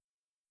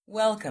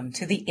Welcome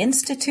to the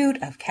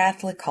Institute of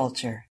Catholic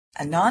Culture,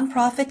 a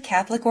nonprofit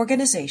Catholic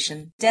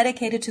organization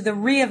dedicated to the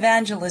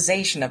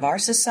re-evangelization of our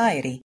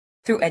society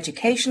through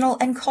educational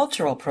and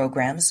cultural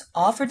programs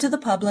offered to the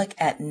public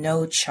at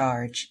no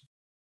charge.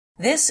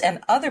 This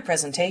and other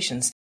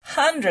presentations,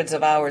 hundreds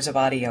of hours of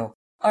audio,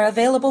 are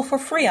available for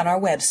free on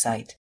our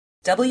website,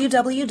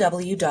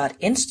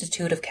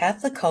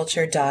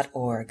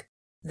 www.instituteofcatholicculture.org.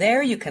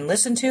 There you can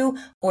listen to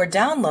or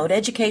download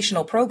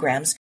educational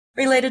programs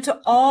related to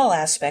all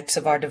aspects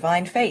of our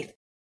divine faith,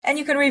 and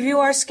you can review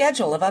our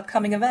schedule of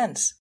upcoming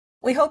events.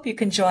 We hope you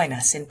can join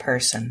us in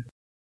person.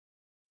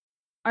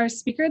 Our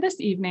speaker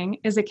this evening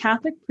is a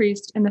Catholic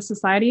priest in the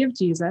Society of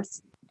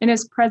Jesus and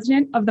is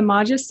president of the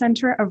Magis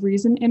Center of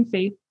Reason and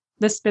Faith,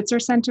 the Spitzer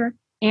Center,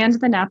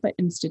 and the Napa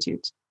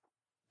Institute.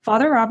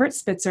 Father Robert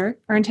Spitzer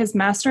earned his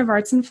Master of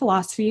Arts in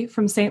Philosophy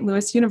from St.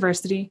 Louis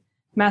University,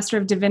 Master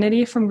of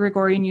Divinity from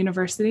Gregorian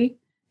University,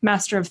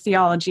 Master of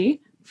Theology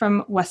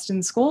from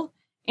Weston School,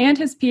 and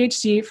his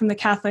PhD from the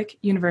Catholic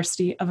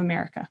University of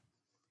America.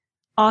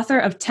 Author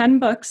of 10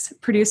 books,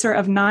 producer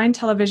of 9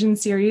 television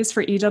series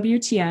for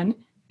EWTN,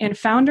 and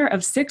founder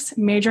of 6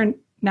 major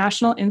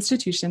national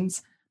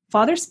institutions,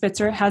 Father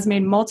Spitzer has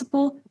made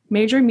multiple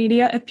major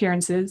media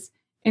appearances,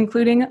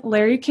 including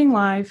Larry King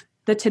Live,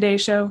 The Today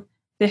Show,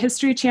 The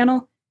History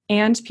Channel,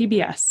 and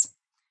PBS.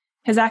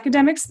 His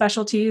academic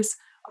specialties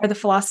are the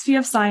philosophy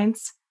of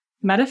science,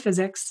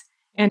 metaphysics,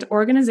 and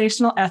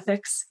organizational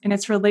ethics in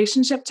its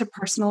relationship to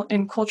personal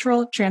and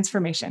cultural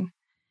transformation.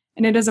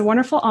 And it is a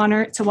wonderful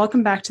honor to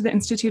welcome back to the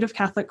Institute of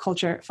Catholic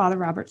Culture, Father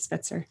Robert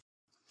Spitzer.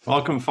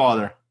 Welcome,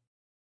 Father.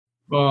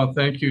 Well,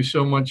 thank you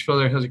so much,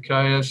 Father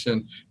Hezekiah,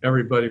 and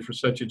everybody for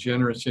such a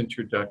generous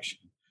introduction.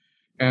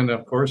 And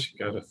of course, you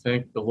got to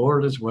thank the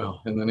Lord as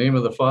well. In the name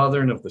of the Father,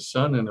 and of the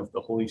Son, and of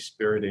the Holy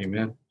Spirit,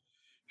 amen.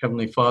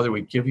 Heavenly Father,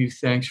 we give you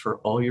thanks for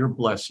all your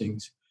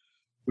blessings.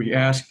 We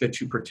ask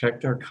that you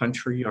protect our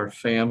country, our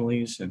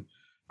families, and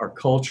our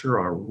culture,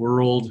 our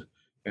world,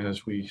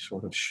 as we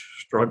sort of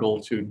struggle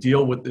to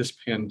deal with this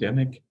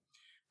pandemic.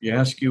 We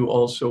ask you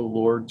also,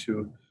 Lord,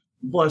 to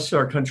bless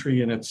our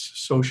country in its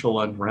social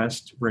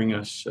unrest, bring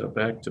us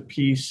back to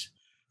peace,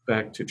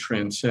 back to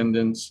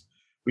transcendence.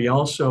 We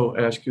also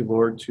ask you,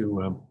 Lord,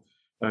 to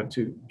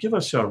give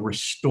us a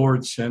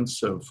restored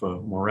sense of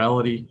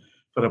morality,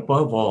 but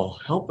above all,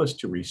 help us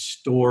to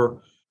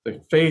restore the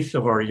faith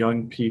of our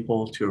young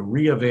people, to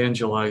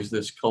re-evangelize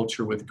this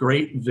culture with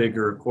great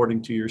vigor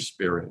according to your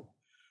Spirit.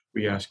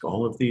 We ask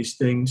all of these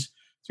things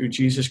through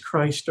Jesus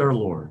Christ our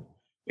Lord.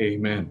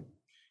 Amen.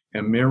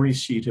 And Mary,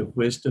 seat of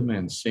wisdom,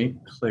 and St.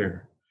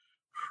 Clare,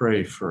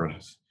 pray for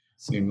us.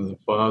 In the name of the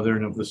Father,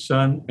 and of the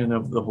Son, and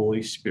of the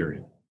Holy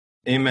Spirit.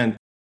 Amen.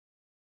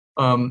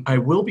 I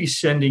will be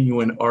sending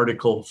you an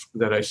article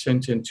that I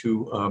sent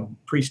into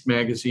Priest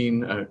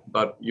Magazine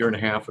about a year and a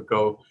half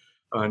ago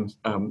on,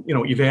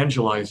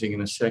 evangelizing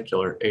in a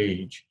secular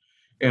age.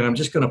 And I'm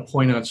just going to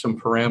point out some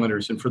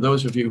parameters. And for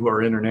those of you who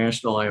are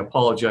international, I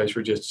apologize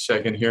for just a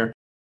second here,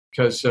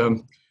 because,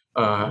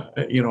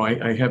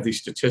 I have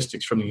these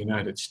statistics from the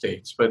United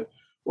States. But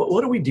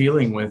what are we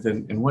dealing with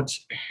and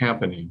what's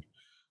happening?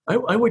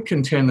 I would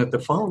contend that the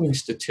following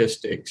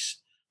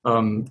statistics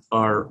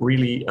are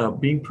really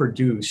being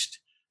produced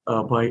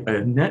by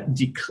a net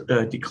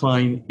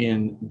decline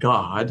in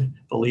God,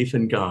 belief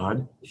in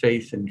God,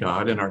 faith in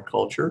God in our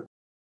culture.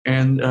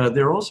 And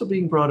they're also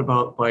being brought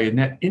about by a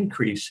net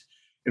increase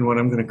in what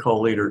I'm going to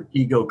call later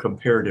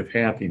ego-comparative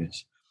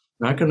happiness.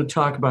 I'm not going to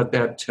talk about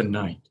that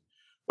tonight,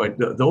 but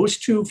those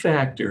two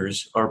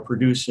factors are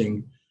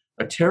producing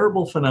a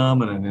terrible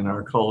phenomenon in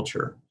our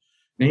culture,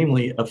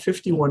 namely a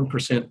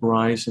 51%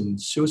 rise in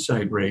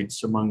suicide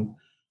rates among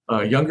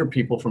younger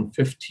people from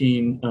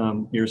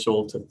 15 years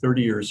old to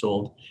 30 years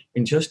old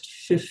in just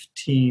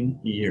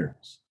 15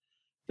 years.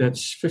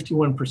 That's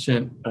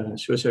 51%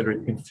 suicide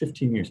rate in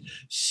 15 years.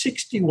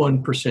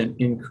 61%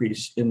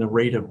 increase in the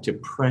rate of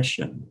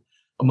depression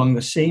among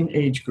the same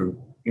age group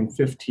in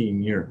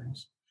 15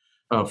 years.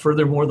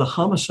 Furthermore, the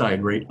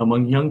homicide rate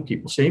among young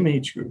people, same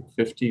age group,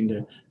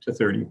 15 to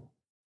 30,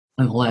 in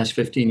the last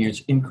 15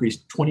 years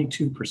increased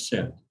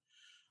 22%.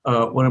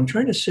 What I'm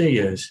trying to say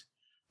is,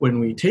 when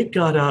we take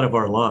God out of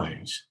our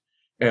lives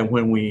and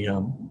when we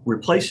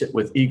replace it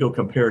with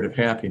ego-comparative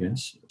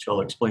happiness, which I'll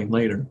explain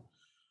later,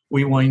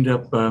 we wind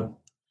up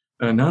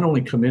not only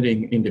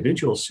committing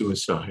individual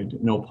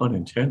suicide, no pun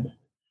intended,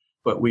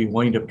 but we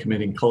wind up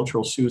committing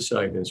cultural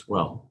suicide as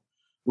well.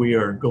 We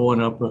are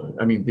going up,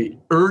 the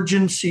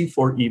urgency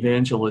for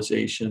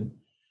evangelization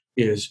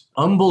is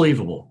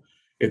unbelievable.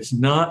 It's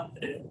not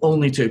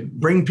only to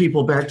bring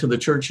people back to the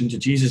church and to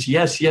Jesus,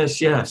 yes,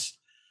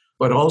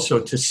 but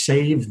also to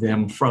save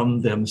them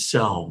from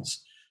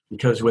themselves.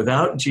 Because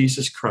without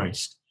Jesus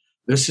Christ,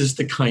 this is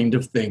the kind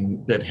of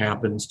thing that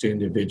happens to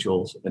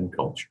individuals and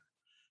culture.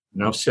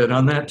 Enough said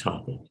on that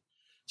topic.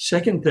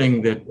 Second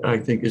thing that I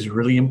think is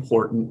really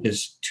important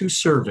is 2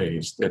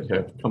 surveys that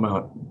have come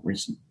out in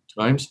recent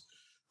times.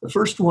 The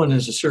first one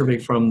is a survey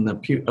from the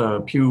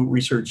Pew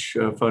Research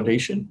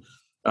Foundation.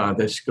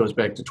 This goes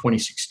back to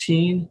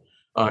 2016.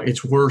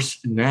 It's worse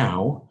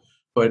now,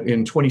 but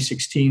in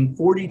 2016,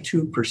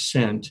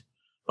 42%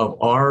 of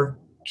our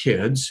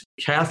kids,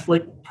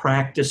 Catholic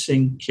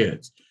practicing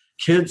kids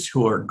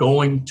who are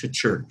going to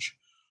church,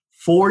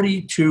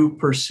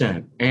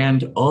 42%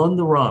 and on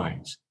the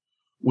rise,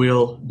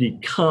 will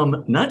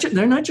become,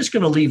 they're not just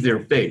going to leave their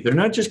faith. They're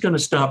not just going to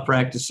stop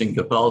practicing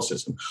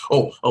Catholicism.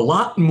 Oh, a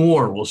lot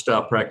more will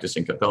stop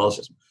practicing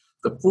Catholicism.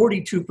 The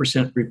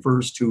 42%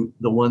 refers to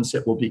the ones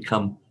that will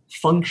become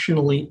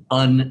functionally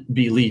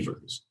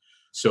unbelievers.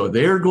 So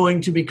they're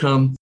going to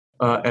become,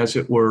 as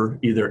it were,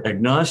 either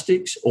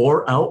agnostics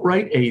or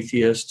outright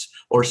atheists,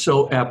 or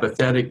so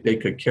apathetic they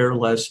could care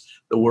less.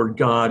 The word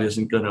God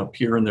isn't going to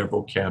appear in their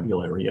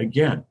vocabulary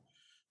again.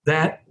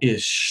 That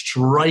is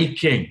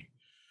striking.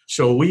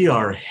 So we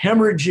are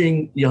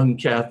hemorrhaging young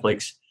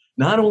Catholics,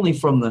 not only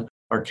from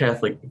our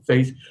Catholic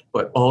faith,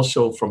 but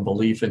also from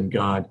belief in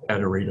God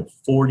at a rate of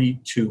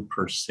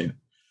 42%.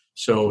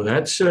 So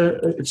it's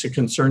a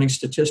concerning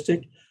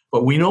statistic,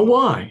 but we know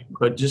why.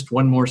 But just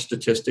one more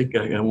statistic.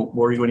 I won't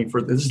bore you any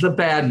further. This is the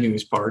bad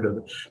news part of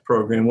the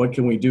program. What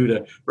can we do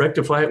to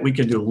rectify it? We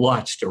can do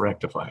lots to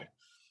rectify it.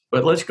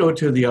 But let's go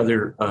to the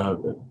other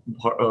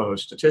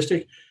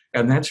statistic.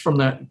 And that's from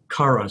that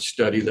CARA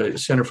study, the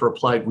Center for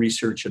Applied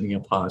Research in the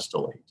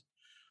Apostolate.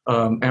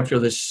 After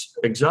this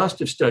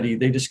exhaustive study,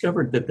 they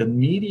discovered that the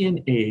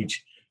median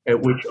age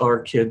at which our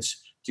kids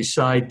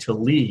decide to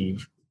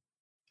leave,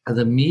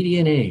 the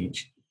median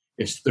age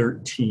is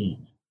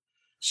 13.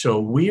 So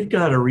we've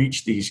got to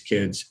reach these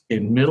kids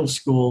in middle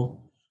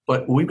school,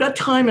 but we've got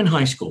time in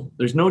high school.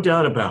 There's no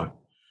doubt about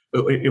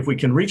it. If we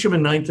can reach them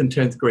in 9th and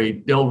 10th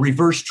grade, they'll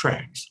reverse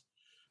tracks.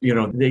 You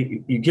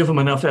give them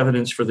enough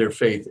evidence for their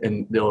faith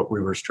and they'll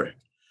reverse track.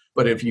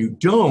 But if you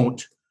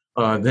don't,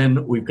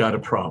 then we've got a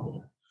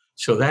problem.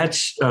 So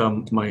that's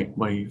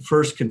my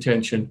first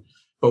contention.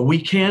 But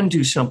we can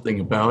do something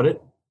about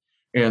it.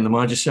 And the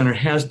Magis Center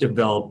has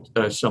developed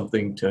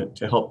something to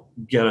help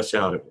get us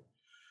out of it.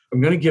 I'm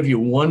going to give you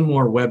one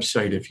more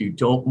website if you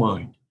don't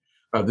mind.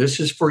 This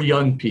is for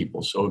young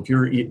people. So if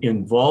you're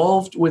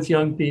involved with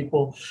young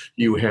people,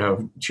 you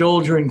have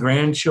children,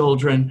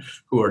 grandchildren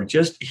who are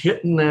just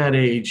hitting that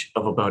age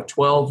of about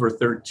 12 or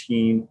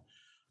 13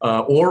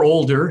 or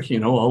older,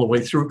 all the way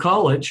through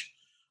college,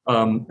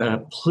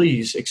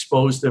 please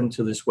expose them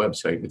to this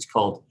website. It's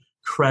called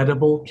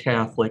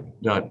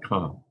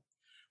crediblecatholic.com.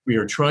 We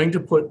are trying to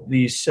put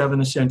these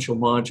 7 essential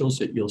modules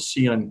that you'll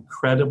see on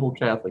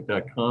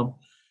crediblecatholic.com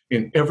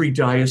in every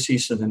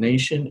diocese in the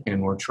nation,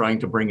 and we're trying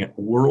to bring it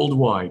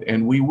worldwide,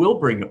 and we will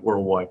bring it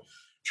worldwide,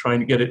 trying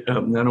to get it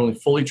not only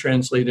fully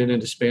translated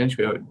into Spanish,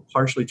 we have it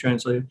partially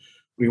translated,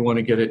 we want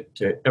to get it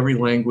to every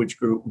language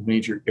group,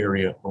 major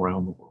area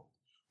around the world.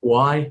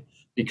 Why?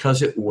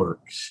 Because it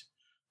works.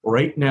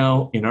 Right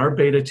now, in our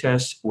beta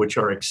tests, which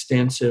are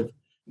extensive,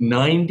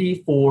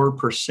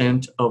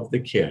 94% of the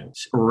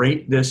kids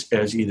rate this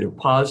as either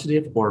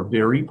positive or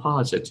very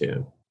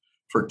positive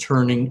for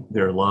turning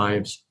their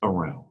lives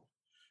around,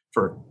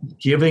 for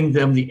giving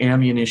them the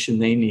ammunition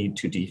they need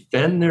to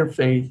defend their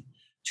faith,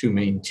 to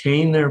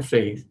maintain their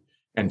faith,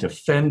 and to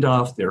fend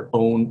off their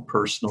own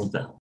personal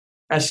doubt.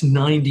 That's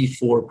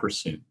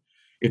 94%.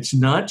 It's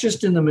not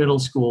just in the middle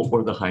school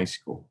or the high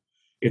school.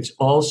 It's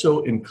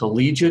also in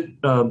collegiate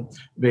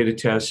beta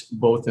tests,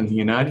 both in the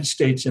United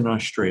States and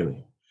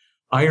Australia.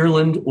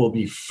 Ireland will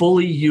be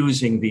fully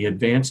using the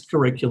advanced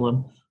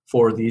curriculum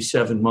for these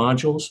 7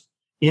 modules.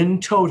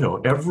 In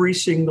toto, every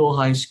single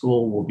high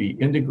school will be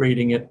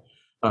integrating it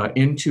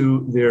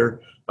into their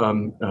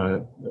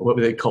what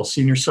they call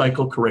senior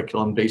cycle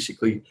curriculum.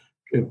 Basically,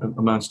 it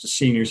amounts to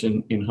seniors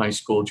in high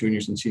school,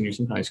 juniors and seniors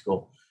in high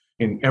school,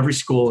 in every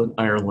school in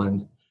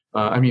Ireland.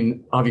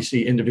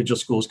 Obviously, individual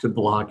schools could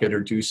block it or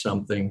do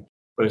something,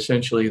 but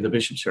essentially the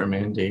bishops are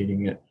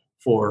mandating it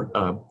for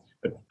a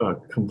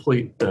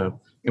complete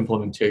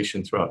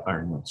implementation throughout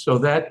Ireland. So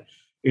that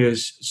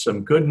is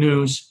some good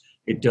news.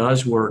 It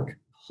does work.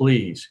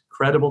 Please,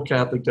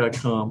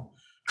 crediblecatholic.com,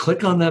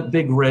 click on that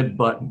big red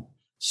button,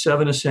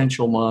 7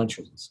 essential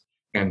modules,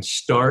 and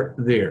start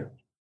there.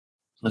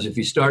 Because if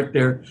you start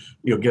there,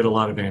 you'll get a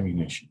lot of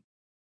ammunition.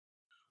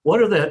 What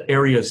are the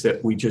areas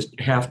that we just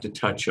have to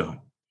touch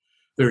on?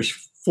 There's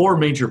 4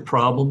 major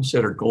problems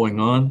that are going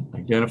on,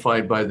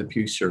 identified by the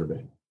Pew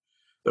Survey.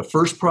 The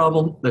first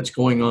problem that's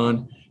going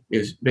on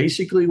is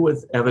basically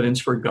with evidence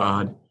for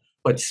God,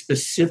 but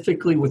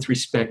specifically with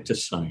respect to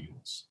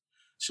science.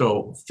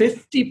 So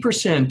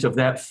 50% of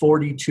that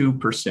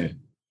 42%,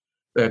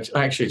 it's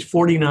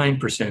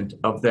 49%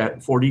 of that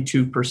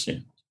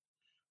 42%,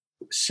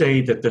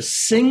 say that the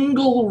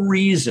single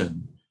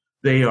reason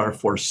they are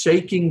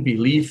forsaking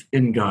belief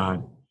in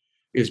God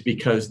is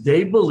because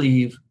they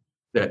believe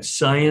that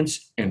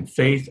science and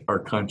faith are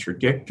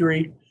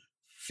contradictory.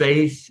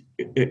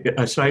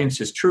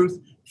 Science is truth.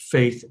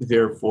 Faith,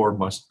 therefore,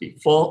 must be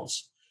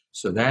false.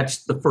 So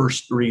that's the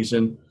first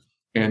reason,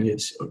 and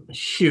it's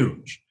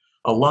huge.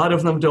 A lot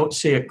of them don't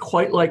say it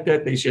quite like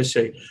that. They just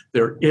say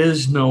there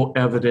is no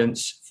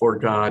evidence for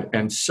God,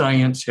 and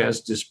science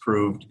has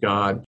disproved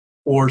God.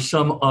 or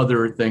some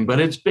other thing, but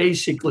it's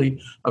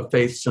basically a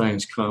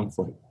faith-science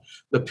conflict.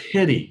 The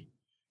pity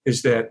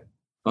is that,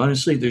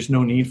 honestly, there's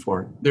no need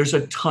for it. There's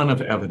a ton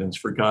of evidence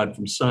for God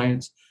from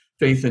science.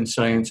 Faith and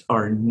science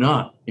are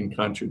not in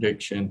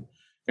contradiction.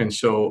 And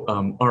so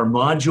our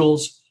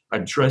modules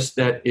address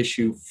that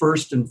issue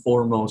first and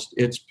foremost.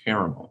 It's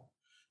paramount.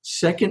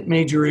 Second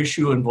major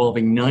issue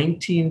involving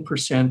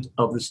 19%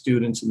 of the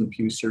students in the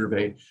Pew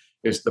survey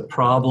is the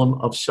problem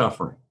of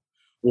suffering.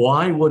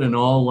 Why would an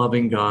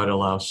all-loving God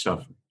allow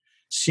suffering?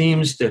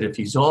 Seems that if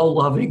he's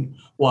all-loving,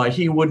 why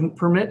he wouldn't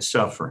permit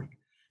suffering.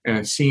 And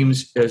it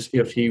seems as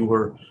if he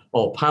were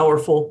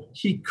all-powerful,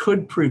 he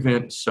could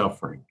prevent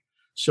suffering.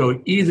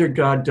 So either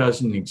God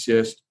doesn't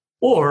exist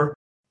or,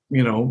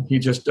 he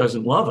just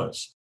doesn't love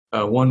us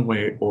one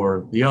way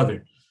or the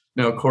other.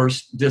 Now, of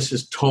course, this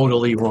is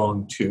totally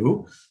wrong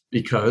too,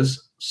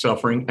 because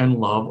suffering and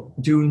love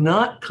do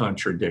not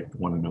contradict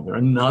one another.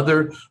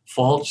 Another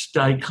false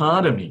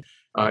dichotomy.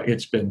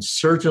 It's been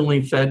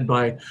certainly fed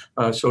by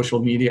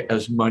social media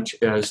as much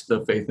as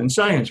the faith and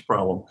science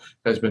problem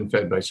has been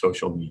fed by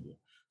social media.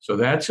 So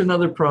that's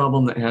another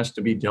problem that has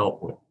to be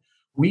dealt with.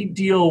 We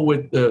deal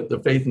with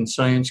the faith and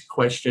science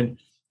question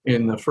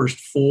in the first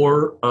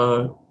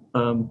 4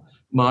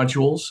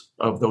 modules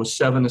of those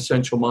 7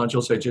 essential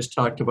modules I just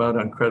talked about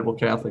on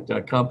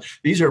crediblecatholic.com.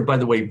 These are, by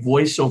the way,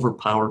 voice-over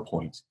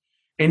PowerPoints.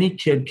 Any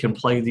kid can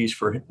play these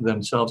for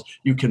themselves.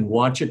 You can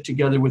watch it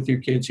together with your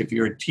kids. If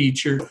you're a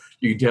teacher,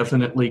 you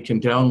definitely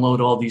can download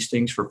all these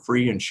things for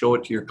free and show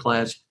it to your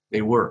class.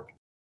 They work.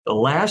 The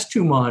last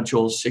 2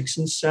 modules, 6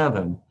 and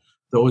 7,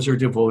 those are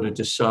devoted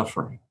to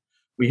suffering.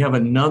 We have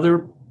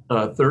another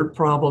third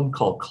problem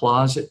called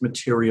closet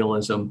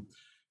materialism.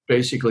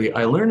 Basically,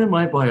 I learned in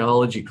my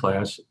biology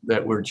class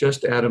that we're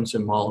just atoms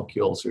and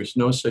molecules. There's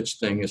no such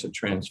thing as a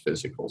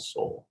transphysical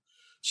soul.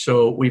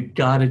 So we've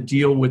got to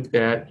deal with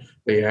that.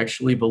 They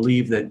actually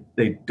believe that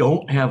they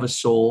don't have a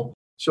soul.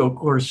 So, of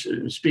course,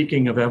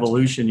 speaking of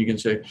evolution, you can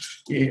say,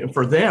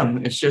 for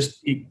them, it's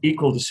just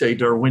equal to say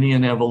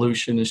Darwinian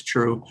evolution is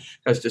true,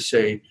 as to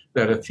say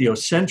that a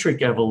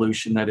theocentric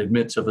evolution that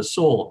admits of a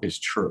soul is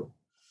true.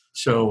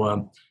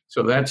 So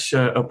that's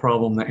a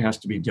problem that has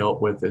to be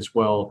dealt with as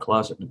well,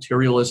 closet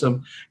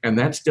materialism, and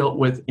that's dealt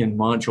with in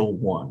Module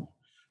 1.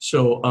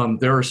 So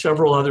there are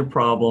several other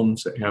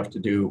problems that have to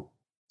do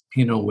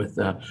with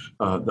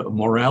the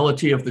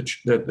morality of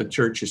that the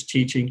church is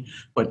teaching,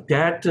 but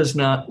that does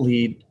not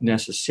lead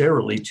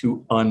necessarily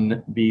to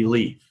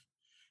unbelief.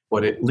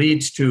 What it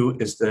leads to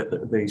is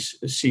that they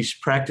cease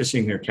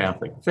practicing their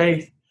Catholic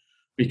faith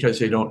because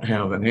they don't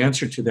have an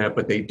answer to that,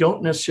 but they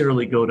don't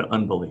necessarily go to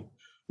unbelief.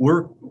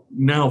 We're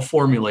now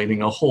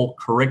formulating a whole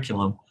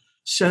curriculum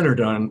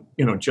centered on,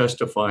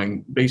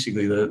 justifying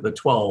basically the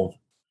 12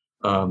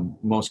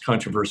 most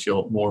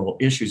controversial moral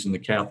issues in the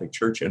Catholic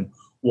Church, and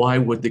why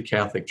would the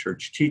Catholic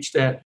Church teach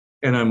that?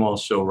 And I'm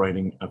also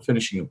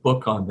finishing a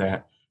book on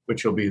that,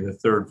 which will be the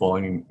 3rd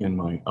volume in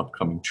my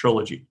upcoming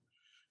trilogy.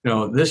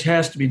 Now, this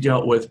has to be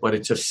dealt with, but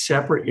it's a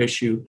separate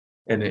issue,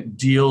 and it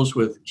deals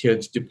with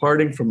kids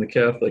departing from the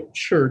Catholic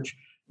Church,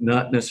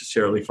 not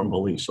necessarily from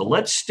belief. So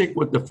let's stick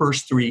with the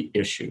first 3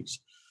 issues.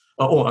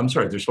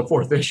 There's a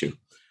 4th issue.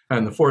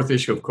 And the 4th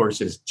issue, of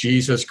course, is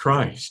Jesus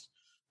Christ,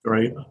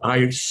 right?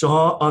 I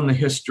saw on the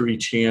History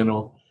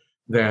Channel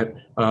that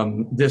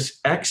this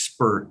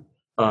expert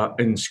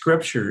in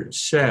Scripture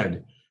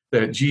said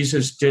that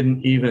Jesus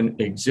didn't even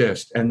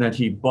exist and that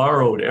he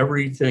borrowed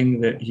everything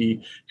that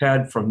he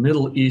had from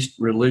Middle East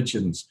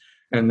religions,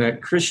 and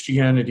that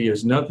Christianity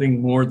is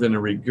nothing more than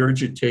a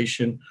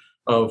regurgitation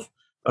of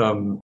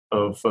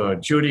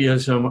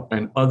Judaism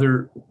and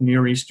other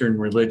Near Eastern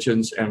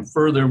religions. And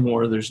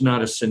furthermore, there's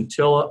not a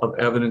scintilla of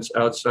evidence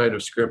outside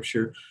of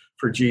Scripture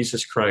for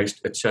Jesus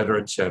Christ, et cetera,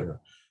 et cetera.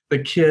 The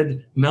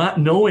kid,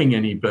 not knowing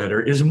any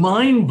better, is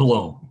mind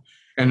blown.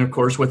 And of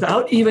course,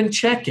 without even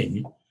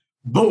checking,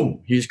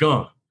 boom, he's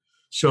gone.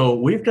 So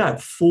we've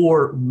got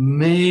 4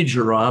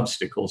 major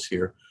obstacles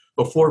here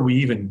before we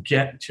even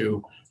get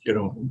to,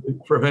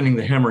 preventing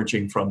the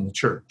hemorrhaging from the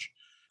church.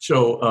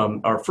 So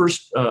our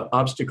first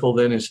obstacle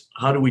then is,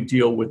 how do we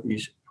deal with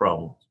these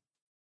problems?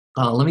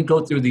 Let me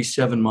go through these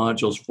 7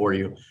 modules for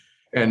you.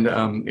 And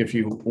if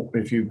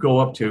you go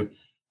up to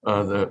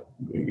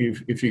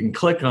if you can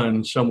click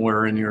on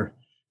somewhere in your,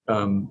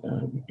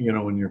 in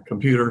your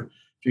computer,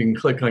 if you can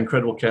click on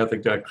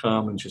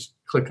crediblecatholic.com and just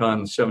click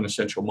on 7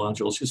 essential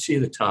modules, you'll see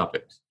the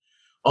topics.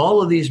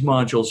 All of these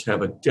modules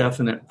have a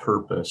definite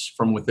purpose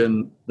from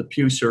within the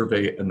Pew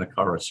survey and the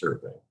Cara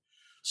survey.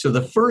 So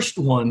the first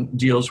one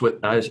deals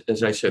with,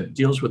 as I said,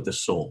 deals with the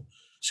soul.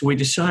 So we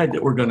decide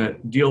that we're going to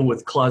deal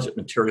with closet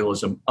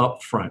materialism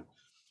up front.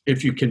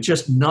 If you can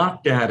just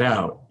knock that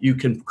out, you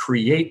can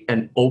create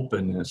an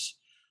openness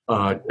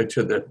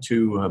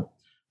to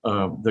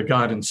the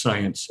God and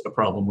science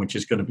problem, which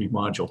is going to be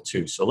Module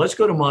 2. So let's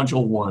go to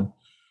Module 1.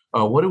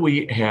 What do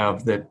we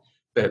have that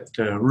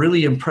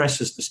really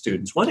impresses the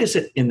students? What is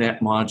it in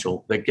that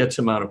module that gets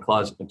them out of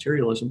closet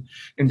materialism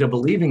into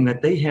believing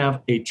that they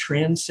have a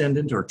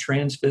transcendent or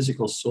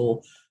transphysical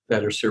soul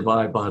that has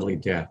survived bodily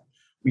death?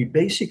 we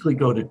basically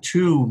go to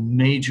two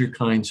major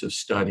kinds of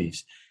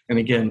studies. And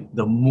again,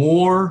 the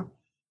more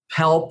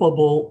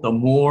palpable, the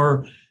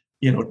more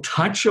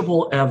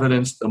touchable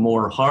evidence, the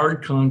more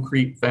hard,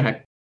 concrete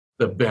fact,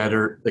 the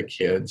better the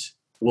kids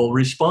will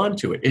respond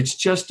to it. It's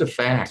just a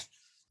fact.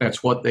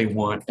 That's what they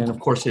want. And of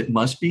course, it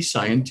must be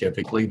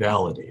scientifically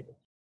validated.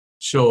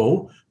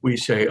 So we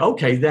say,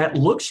 okay, that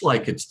looks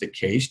like it's the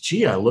case.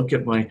 Gee, I look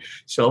at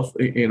myself,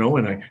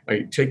 and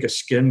I take a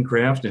skin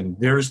graft, and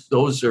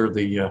those are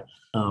the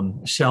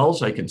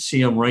cells. I can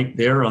see them right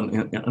there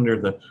under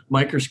the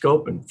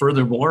microscope. And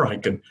furthermore, I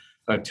can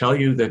tell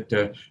you that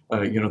there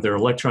are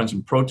electrons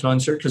and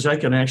protons there, because I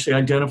can actually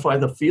identify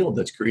the field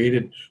that's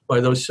created by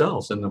those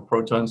cells and the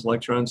protons,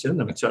 electrons in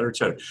them, et cetera, et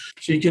cetera.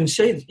 So you can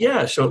say,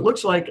 yeah, so it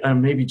looks like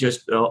maybe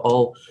just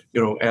all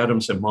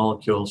atoms and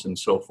molecules and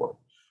so forth.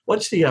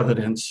 What's the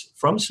evidence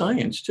from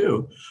science,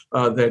 too,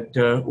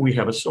 that we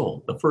have a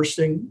soul? The first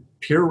thing,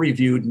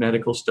 peer-reviewed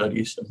medical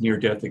studies of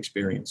near-death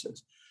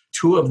experiences.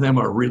 Two of them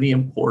are really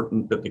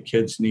important that the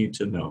kids need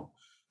to know.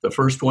 The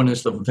first one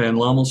is the Van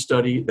Lommel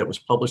study that was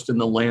published in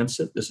The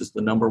Lancet. This is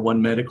the #1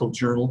 medical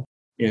journal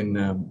in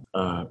in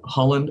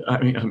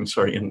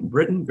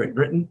Britain, Great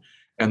Britain.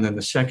 And then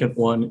the second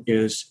one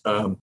is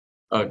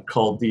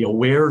called the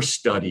AWARE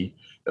study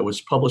that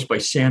was published by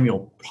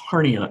Samuel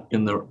Parnia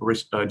in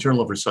the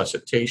Journal of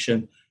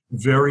Resuscitation.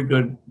 Very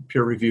good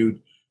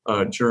peer-reviewed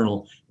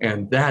journal.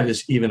 And that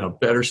is even a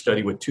better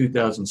study with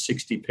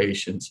 2,060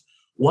 patients.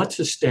 What's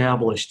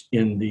established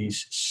in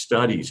these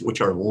studies,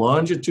 which are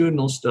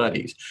longitudinal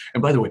studies,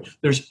 and by the way,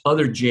 there's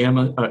other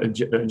JAMA,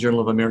 Journal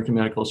of American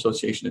Medical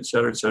Association, et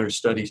cetera,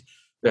 studies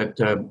that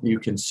you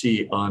can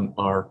see on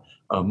our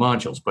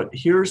modules. But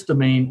here's the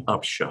main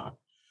upshot.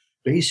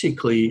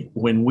 Basically,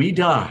 when we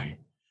die,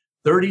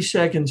 30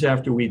 seconds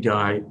after we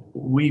die,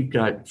 we've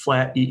got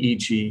flat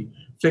EEG,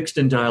 fixed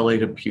and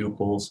dilated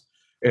pupils,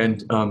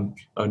 and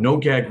no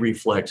gag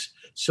reflex.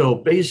 So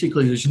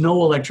basically, there's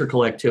no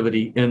electrical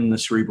activity in the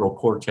cerebral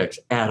cortex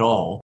at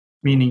all,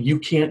 meaning you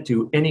can't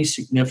do any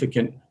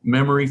significant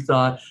memory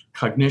thought,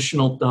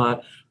 cognitional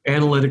thought,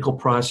 analytical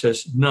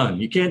process, none.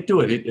 You can't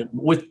do it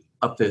with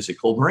a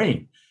physical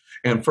brain.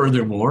 And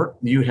furthermore,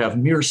 you have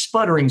mere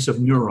sputterings of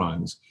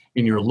neurons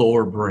in your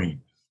lower brain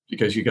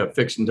because you got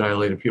fixed and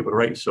dilated pupil,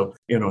 right? So,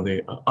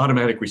 the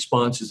automatic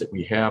responses that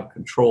we have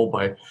controlled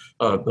by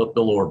the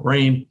lower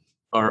brain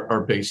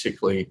are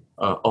basically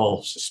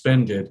all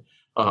suspended,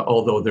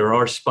 although there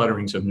are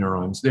sputterings of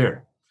neurons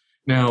there.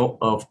 Now,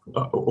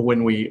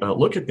 when we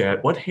look at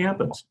that, what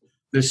happens?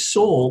 The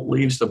soul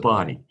leaves the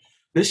body.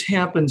 This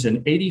happens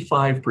in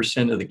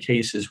 85% of the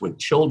cases with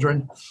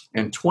children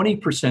and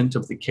 20%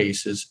 of the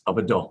cases of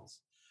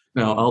adults.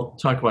 Now, I'll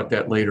talk about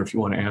that later if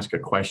you want to ask a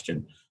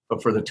question.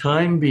 But for the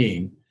time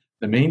being,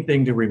 the main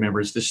thing to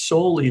remember is the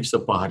soul leaves the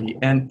body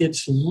and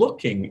it's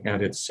looking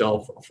at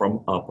itself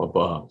from up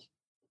above.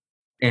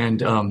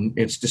 And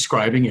it's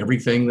describing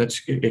everything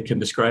it can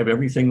describe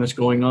everything that's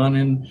going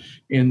on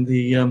in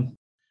the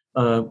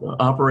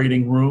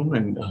operating room,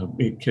 and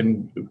it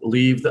can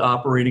leave the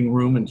operating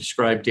room and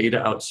describe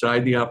data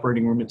outside the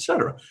operating room, et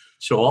cetera.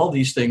 So all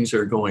these things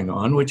are going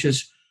on, which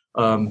is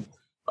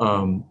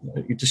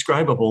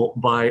describable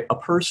by a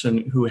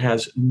person who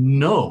has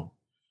no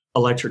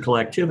electrical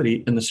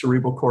activity in the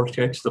cerebral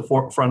cortex, the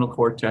frontal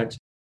cortex,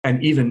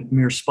 and even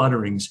mere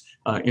sputterings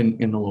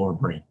in the lower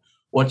brain.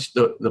 What's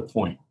the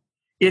point?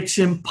 It's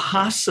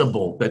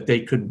impossible that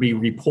they could be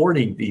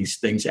reporting these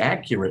things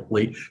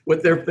accurately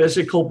with their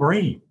physical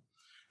brain.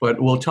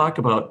 But we'll talk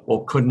about,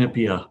 couldn't it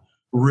be a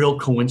real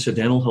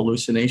coincidental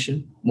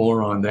hallucination?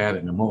 More on that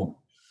in a moment.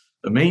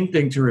 The main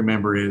thing to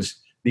remember is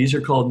these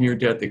are called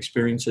near-death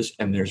experiences,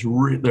 and there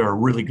are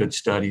really good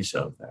studies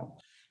of them.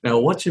 Now,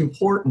 what's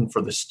important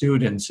for the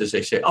students is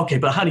they say, okay,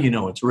 but how do you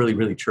know it's really,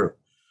 really true?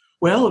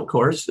 Well, of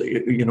course,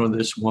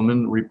 this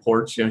woman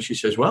reports, she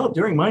says, well,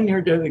 during my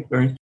near-death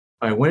experience,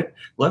 I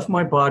left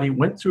my body,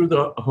 went through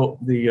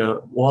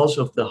the walls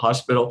of the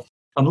hospital.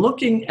 I'm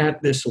looking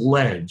at this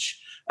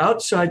ledge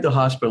outside the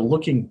hospital,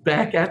 looking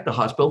back at the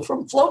hospital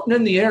from floating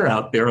in the air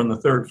out there on the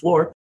third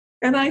floor.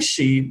 And I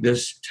see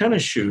this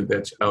tennis shoe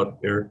that's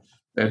out there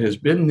that has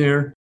been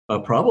there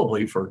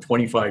probably for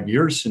 25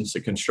 years since the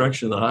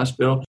construction of the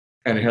hospital.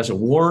 And it has a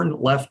worn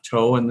left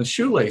toe, and the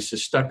shoelace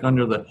is stuck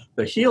under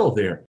the heel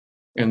there.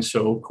 And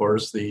so, of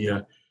course,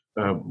 the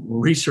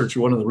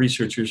one of the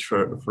researchers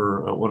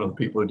for one of the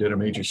people who did a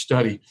major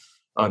study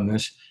on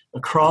this,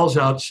 crawls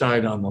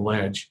outside on the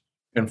ledge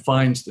and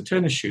finds the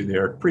tennis shoe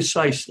there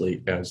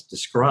precisely as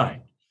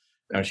described.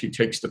 Now she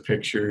takes the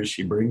pictures,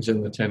 she brings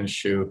in the tennis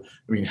shoe.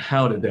 I mean,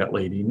 how did that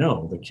lady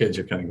know? The kids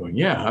are kind of going,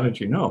 yeah, how did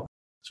you know?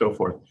 So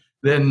forth.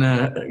 Then,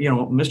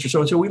 Mr.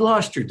 So-and-so, we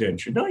lost your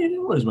denture. No, you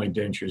didn't lose my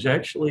dentures.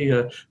 Actually,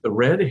 the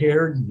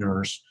red-haired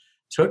nurse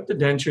took the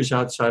dentures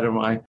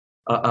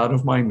out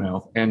of my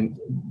mouth and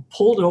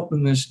pulled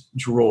open this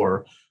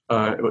drawer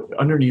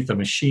underneath a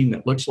machine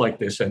that looks like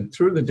this and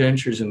threw the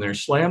dentures in there,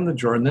 slammed the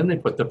drawer, and then they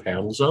put the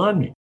paddles on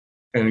me.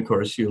 And of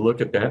course, you look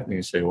at that and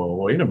you say, well,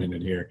 wait a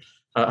minute here.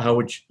 How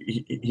would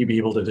he be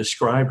able to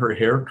describe her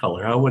hair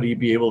color? How would he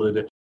be able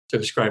to to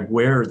describe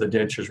where the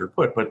dentures were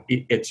put, but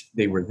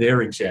they were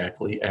there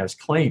exactly as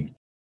claimed.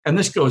 And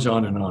this goes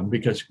on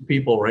because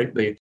people, right,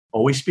 they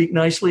always speak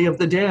nicely of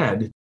the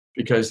dad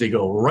because they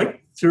go right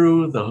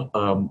through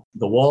the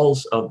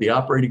walls of the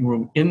operating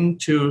room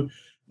into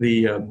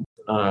the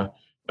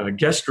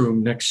guest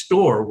room next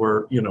door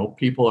where,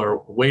 people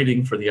are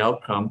waiting for the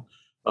outcome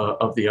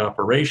of the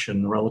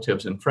operation,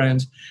 relatives and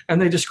friends,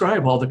 and they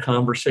describe all the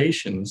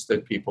conversations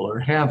that people are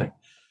having.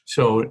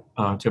 So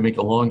to make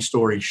a long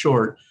story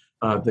short,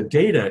 the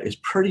data is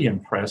pretty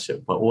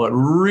impressive, but what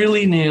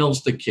really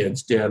nails the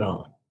kids dead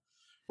on,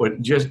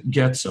 what just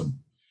gets them,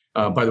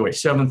 by the way,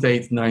 7th,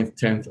 8th, 9th,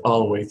 10th, all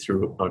the way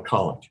through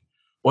college.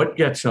 What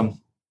gets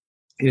them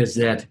is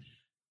that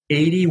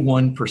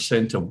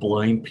 81% of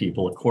blind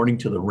people, according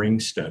to the Ring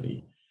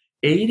study,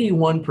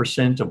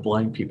 81% of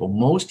blind people,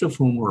 most of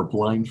whom were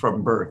blind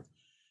from birth,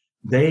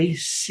 they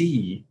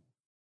see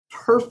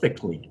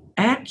perfectly,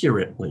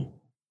 accurately,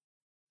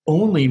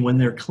 only when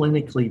they're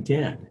clinically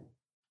dead.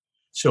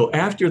 So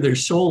after their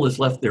soul has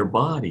left their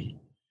body,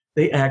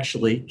 they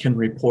actually can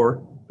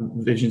report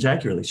visions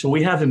accurately. So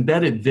we have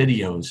embedded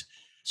videos.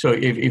 So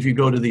if you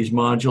go to these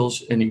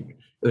modules and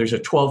there's a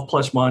 12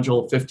 plus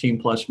module,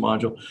 15 plus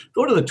module,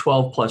 go to the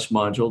 12 plus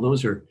module.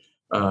 Those are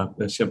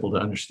simple to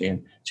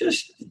understand.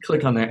 Just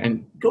click on that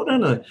and go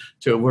down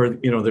to where,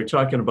 they're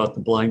talking about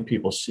the blind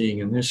people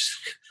seeing, and this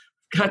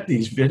got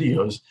these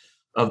videos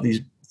of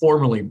these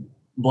formerly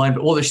blind,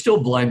 well, they're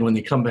still blind when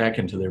they come back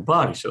into their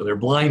body. So they're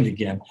blind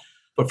again.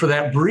 But for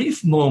that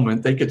brief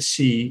moment, they could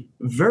see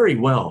very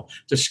well,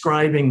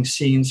 describing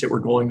scenes that were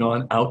going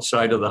on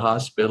outside of the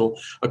hospital,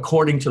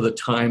 according to the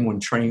time when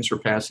trains were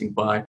passing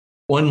by.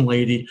 One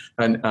lady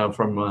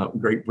from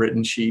Great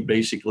Britain, she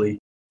basically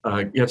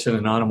gets in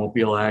an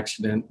automobile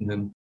accident, and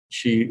then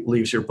she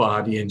leaves her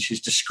body, and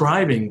she's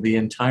describing the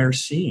entire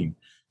scene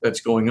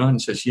that's going on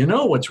and says,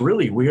 what's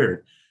really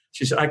weird?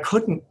 She said, I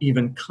couldn't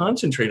even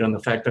concentrate on the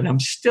fact that I'm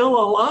still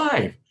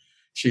alive.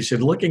 She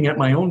said, looking at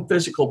my own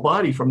physical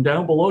body from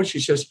down below, she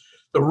says,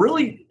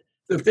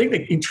 the thing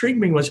that intrigued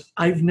me was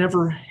I've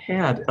never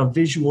had a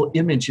visual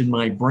image in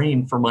my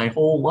brain for my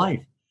whole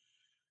life.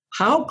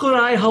 How could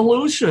I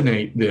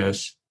hallucinate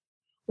this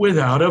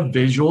without a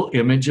visual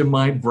image in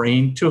my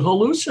brain to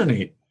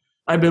hallucinate?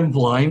 I've been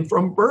blind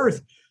from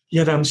birth,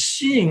 yet I'm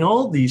seeing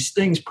all these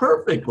things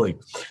perfectly.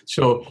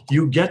 So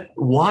you get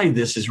why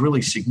this is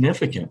really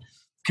significant,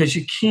 because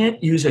you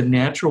can't use a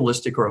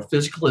naturalistic or a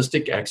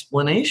physicalistic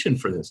explanation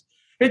for this.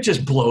 It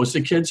just blows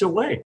the kids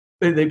away.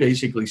 They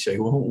basically say,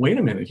 well, wait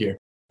a minute here.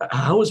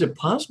 How is it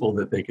possible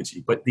that they could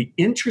see? But the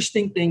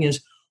interesting thing is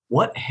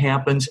what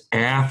happens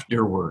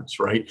afterwards,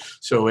 right?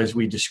 So as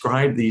we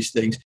describe these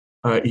things,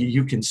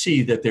 you can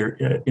see that their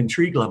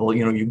intrigue level,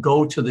 you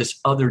go to this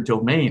other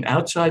domain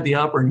outside the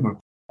operating room,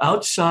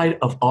 outside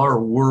of our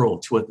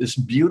world, to this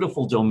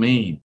beautiful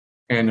domain.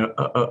 And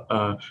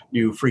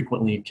you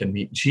frequently can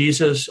meet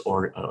Jesus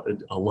or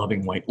a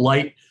loving white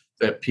light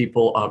that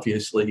people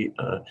obviously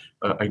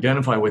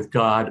identify with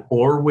God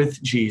or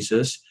with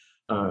Jesus,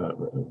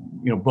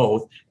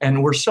 both.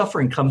 And where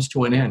suffering comes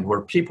to an end, where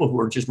people who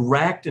are just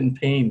racked in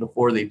pain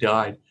before they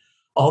died,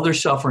 all their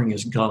suffering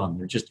is gone.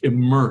 They're just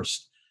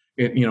immersed.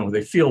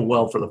 They feel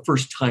well for the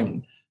first time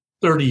in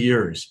 30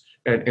 years.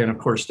 And of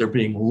course, they're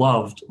being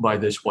loved by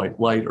this white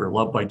light or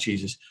loved by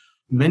Jesus.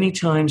 Many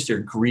times they're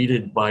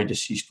greeted by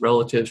deceased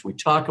relatives. We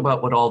talk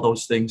about what all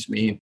those things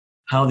mean,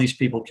 how these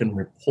people can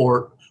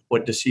report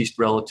what deceased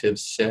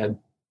relatives said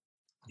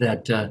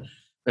that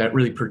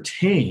really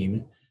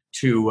pertain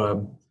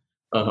to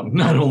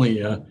not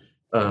only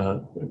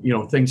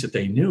things that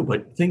they knew,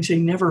 but things they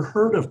never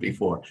heard of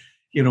before.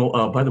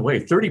 By the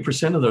way,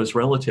 30% of those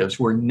relatives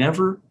were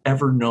never,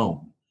 ever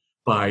known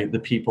by the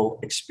people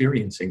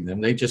experiencing them.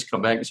 They just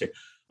come back and say,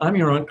 I'm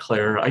your Aunt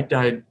Claire. I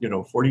died,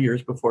 40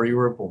 years before you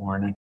were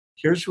born. And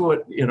here's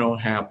what,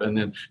 happened.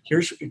 And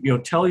here's,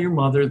 tell your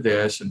mother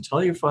this and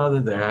tell your father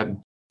that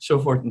and so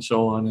forth and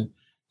so on.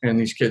 And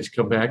these kids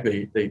come back,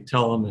 they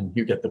tell them, and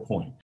you get the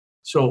point.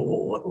 So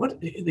what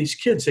these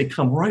kids, they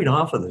come right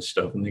off of this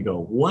stuff and they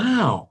go,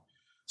 wow.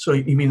 So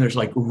you mean there's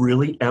like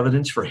really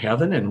evidence for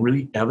heaven and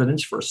really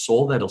evidence for a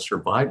soul that'll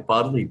survive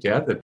bodily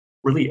death, and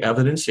really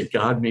evidence that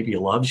God maybe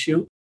loves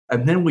you?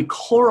 And then we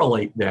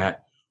correlate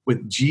that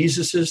with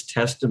Jesus's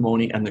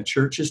testimony and the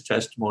church's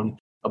testimony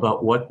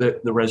about what the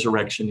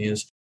resurrection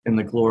is in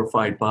the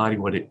glorified body,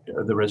 what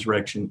the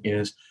resurrection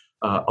is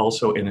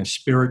also in a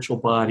spiritual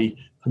body,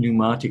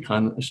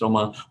 pneumatikon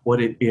soma, what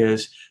it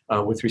is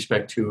with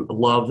respect to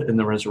love in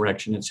the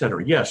resurrection,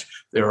 etc. Yes,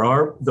 there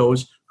are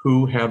those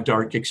who have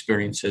dark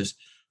experiences,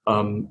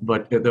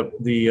 but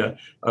the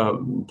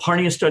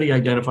Parnia study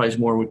identifies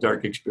more with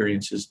dark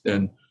experiences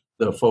than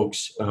the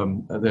folks,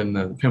 than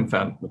the Pim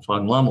van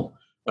Lommel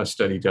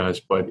study does,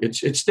 but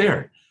it's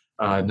there.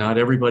 Not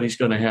everybody's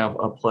going to have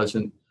a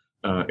pleasant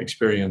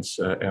experience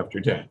after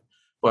death.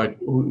 But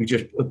we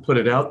just put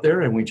it out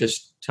there and we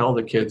just tell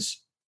the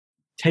kids,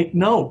 take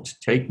note.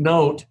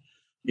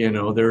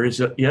 There is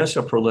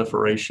a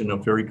proliferation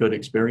of very good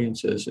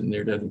experiences and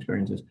near-death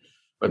experiences,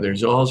 but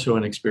there's also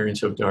an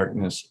experience of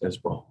darkness as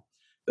well.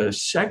 The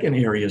second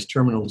area is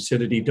terminal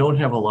lucidity. Don't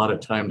have a lot of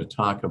time to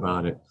talk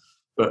about it,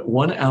 but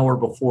 1 hour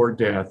before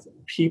death,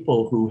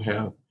 people who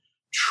have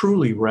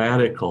truly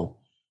radical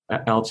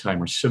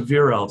Alzheimer's,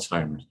 severe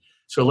Alzheimer's.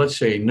 So let's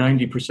say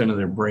 90% of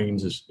their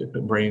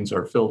brains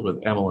are filled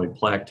with amyloid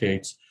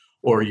plaques,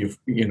 or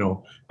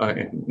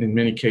in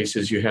many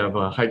cases you have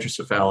a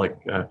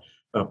hydrocephalic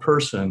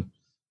person,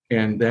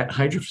 and that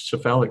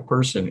hydrocephalic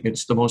person,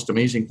 it's the most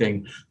amazing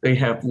thing. They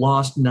have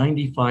lost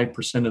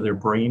 95% of their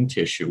brain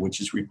tissue, which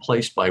is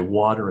replaced by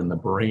water in the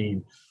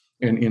brain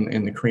and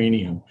in the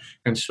cranium,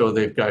 and so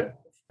they've got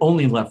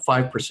only left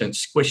 5%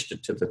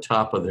 squished to the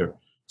top of their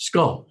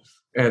skull.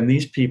 And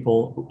these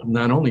people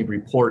not only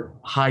report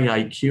high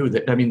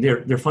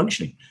IQ, they're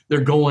functioning. They're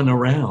going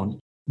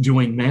around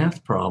doing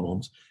math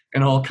problems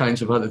and all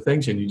kinds of other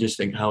things. And you just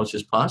think, how is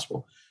this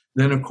possible?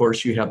 Then, of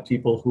course, you have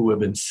people who have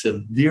been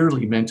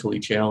severely mentally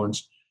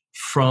challenged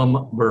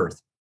from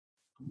birth.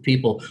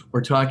 People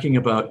we're talking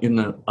about in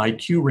the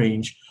IQ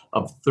range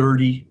of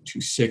 30 to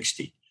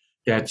 60.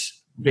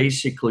 That's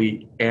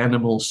basically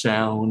animal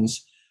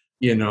sounds,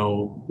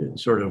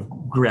 sort of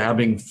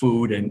grabbing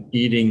food and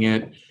eating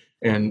it.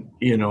 And,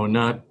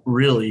 not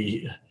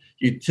really,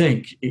 you'd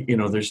think,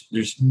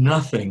 there's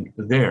nothing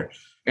there.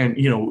 And,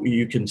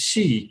 you can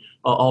see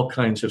all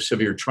kinds of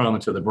severe trauma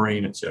to the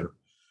brain, et cetera.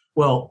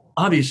 Well,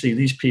 obviously,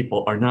 these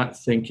people are not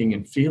thinking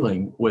and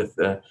feeling with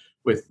their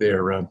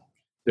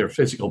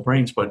physical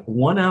brains. But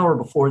 1 hour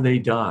before they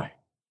die,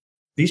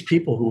 these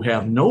people who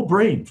have no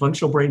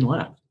functional brain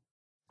left,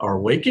 are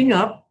waking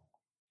up,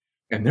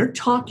 and they're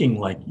talking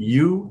like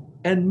you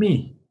and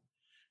me.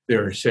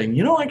 They're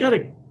saying, I got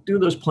to do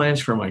those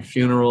plans for my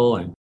funeral.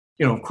 And,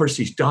 of course,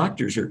 these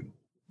doctors are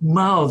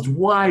mouths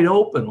wide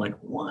open, like,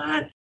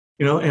 what?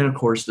 And of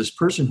course, this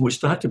person who was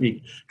thought to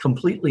be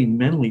completely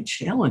mentally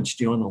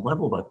challenged, on the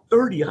level of a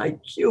 30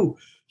 IQ,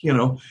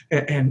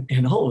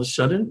 and all of a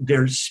sudden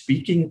they're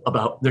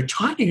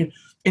talking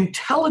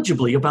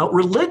intelligibly about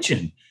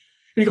religion.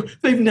 And you go,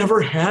 they've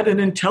never had an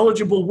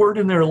intelligible word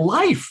in their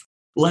life,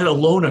 let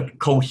alone a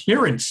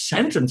coherent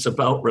sentence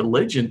about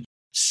religion.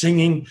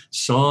 Singing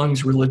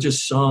songs,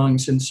 religious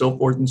songs, and so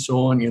forth and so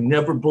on. You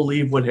never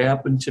believe what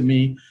happened to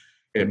me.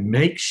 It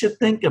makes you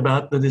think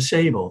about the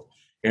disabled.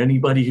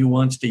 Anybody who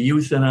wants to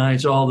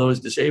euthanize all those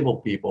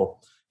disabled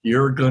people,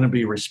 you're going to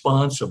be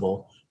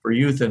responsible for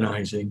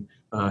euthanizing.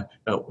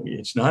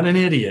 It's not an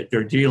idiot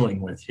they're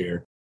dealing with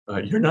here.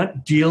 You're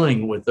not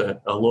dealing with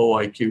a low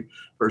IQ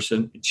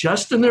person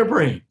just in their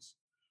brains.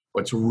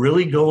 What's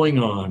really going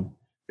on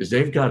is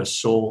they've got a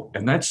soul,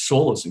 and that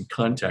soul is in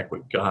contact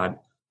with God.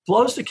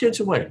 Blows the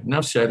kids away.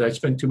 Enough said. I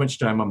spent too much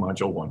time on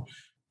Module 1.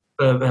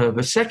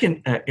 The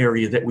second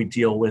area that we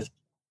deal with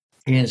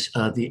is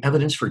the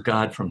evidence for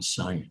God from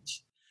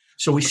science.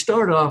 So we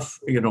start off,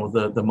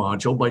 the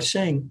module by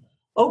saying,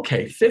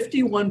 okay,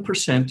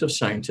 51% of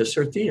scientists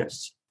are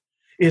theists.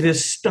 It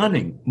is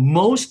stunning.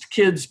 Most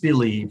kids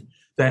believe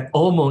that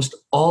almost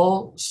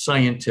all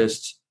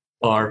scientists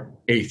are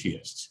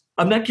atheists.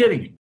 I'm not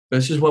kidding you.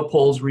 This is what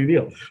polls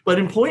reveal. But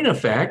in point of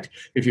fact,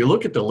 if you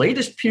look at the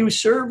latest Pew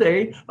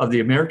survey of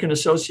the American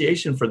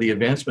Association for the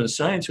Advancement of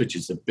Science, which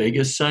is the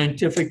biggest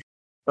scientific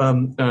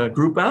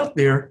group out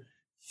there,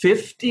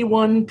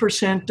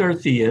 51% are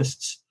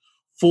theists,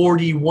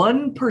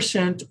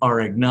 41% are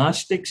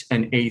agnostics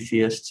and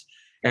atheists,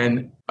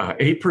 and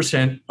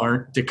 8%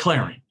 aren't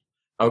declaring.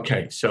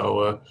 Okay,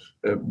 so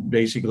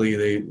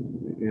basically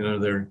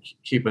they're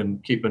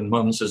keeping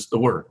mums as the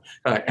word,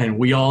 and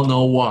we all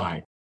know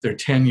why. They're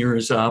 10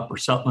 years up or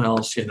something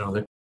else,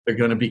 they're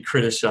going to be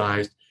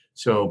criticized.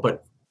 So,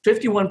 but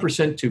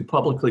 51% to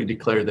publicly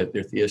declare that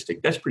they're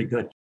theistic, that's pretty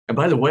good. And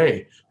by the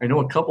way, I know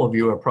a couple of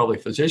you are probably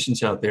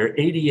physicians out there.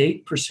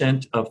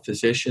 88% of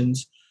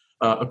physicians,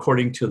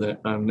 according to the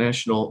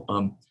National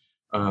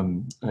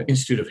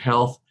Institute of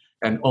Health,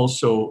 and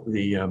also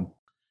the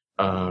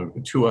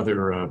two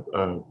other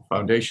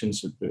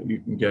foundations that you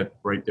can get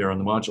right there on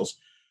the modules,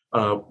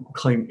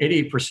 claim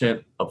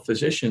 88% of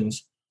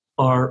physicians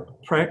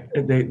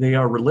they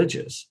are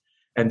religious,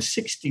 and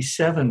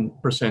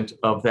 67%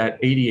 of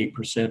that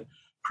 88%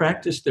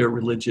 practice their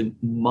religion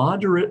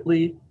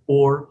moderately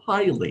or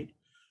highly.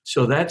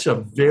 So that's a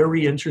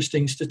very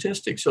interesting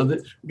statistic. So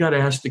that we got to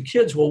ask the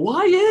kids, well,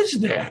 why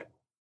is that?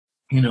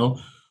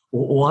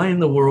 Why in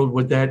the world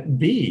would that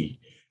be?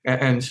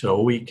 And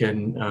so we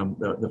can,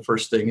 the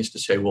first thing is to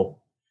say, well,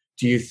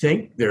 do you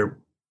think they're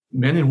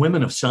men and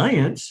women of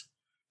science?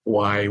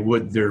 Why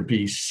would there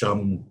be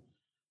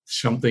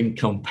something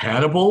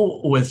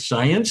compatible with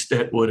science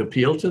that would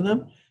appeal to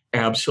them?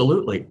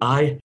 Absolutely.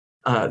 The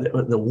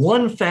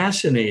one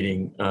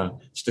fascinating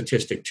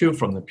statistic, too,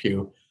 from the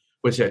Pew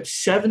was that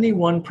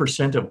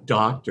 71% of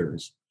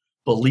doctors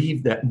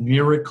believe that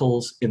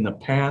miracles in the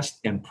past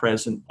and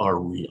present are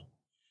real.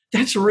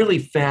 That's really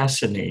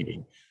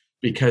fascinating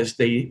because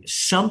they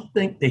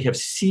have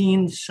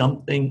seen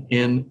something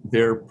in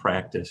their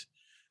practice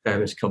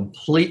that is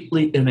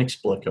completely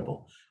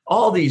inexplicable.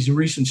 All these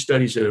recent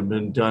studies that have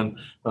been done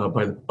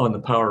on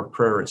the power of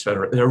prayer, et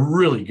cetera, they're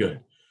really good.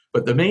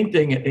 But the main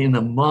thing in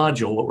the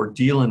module, what we're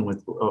dealing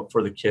with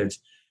for the kids,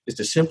 is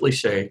to simply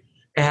say,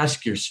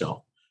 ask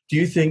yourself, do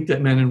you think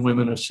that men and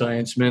women of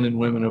science, men and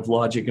women of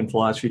logic and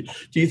philosophy,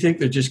 do you think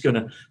they're just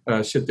going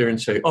to sit there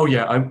and say, oh,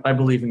 yeah, I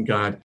believe in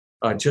God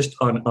just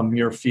on a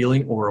mere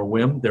feeling or a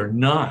whim? They're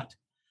not.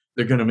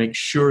 They're going to make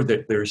sure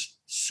that there's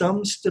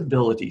some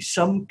stability,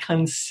 some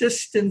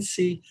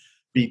consistency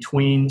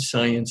between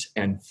science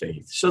and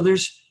faith. So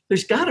there's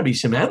got to be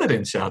some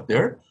evidence out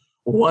there.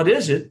 What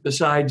is it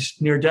besides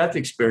near-death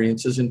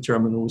experiences and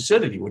terminal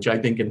lucidity, which I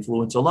think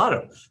influence a lot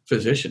of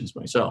physicians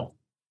myself?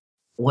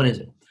 What is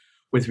it?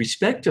 With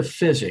respect to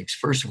physics,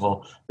 first of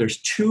all,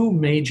 there's two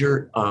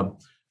major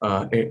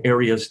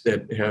areas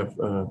that have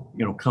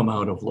come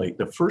out of late.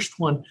 The first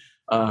one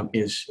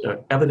is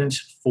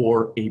evidence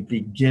for a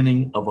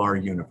beginning of our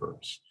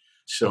universe.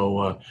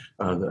 So,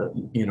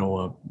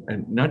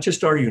 and not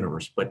just our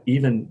universe, but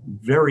even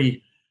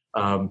very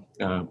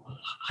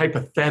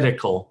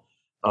hypothetical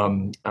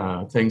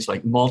things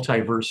like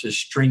multiverses,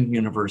 string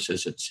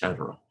universes,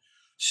 etc.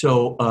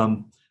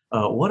 So,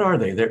 what are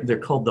they? They're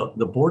called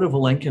the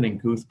Borda-Vilenkin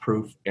and Guth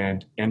proof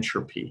and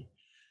entropy.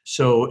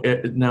 So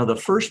now the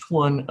first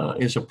one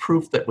is a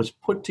proof that was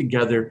put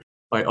together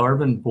by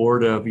Arvind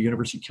Borda of the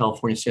University of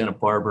California, Santa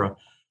Barbara,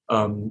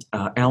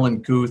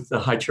 Alan Guth, the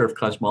High Chair of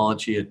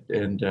Cosmology,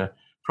 and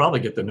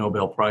probably get the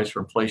Nobel Prize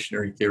for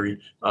Inflationary Theory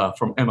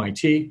from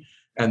MIT,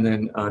 and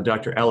then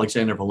Dr.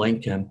 Alexander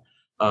Vilenkin,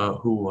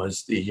 who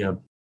was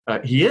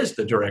he is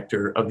the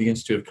director of the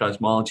Institute of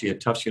Cosmology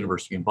at Tufts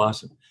University in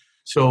Boston.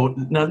 So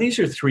now these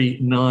are three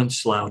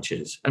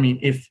non-slouches. I mean,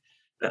 if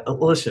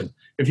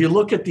you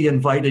look at the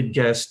invited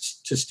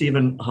guests to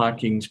Stephen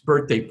Hawking's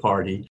birthday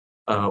party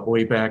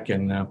way back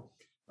in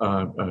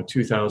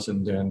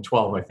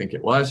 2012, I think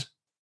it was,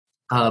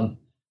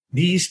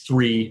 these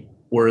three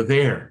were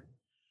there,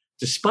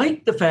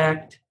 despite the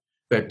fact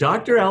that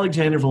Dr.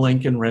 Alexander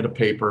Vilenkin read a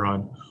paper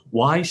on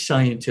why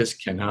scientists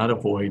cannot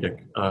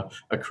avoid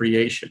a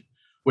creation,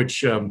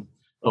 which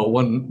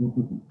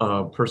one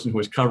person who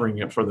was covering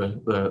it for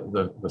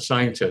the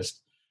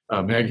Scientist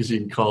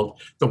magazine called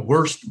the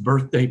worst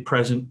birthday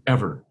present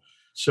ever.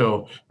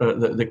 So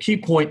the key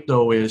point,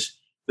 though, is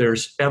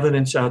there's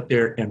evidence out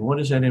there. And what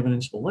is that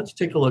evidence? Well, let's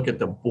take a look at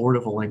the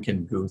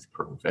Borda-Vilenkin Guth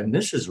proof. And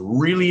this is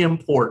really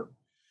important.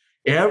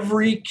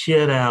 Every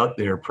kid out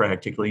there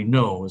practically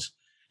knows,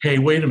 hey,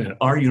 wait a minute,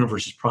 our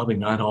universe is probably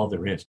not all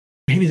there is.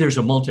 Maybe there's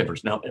a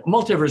multiverse. Now,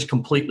 multiverse is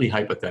completely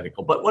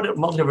hypothetical, but what a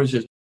multiverse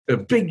is, a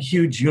big,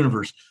 huge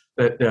universe,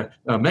 that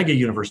mega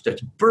universe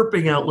that's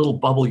burping out little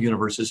bubble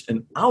universes,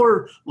 and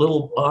our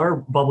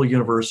bubble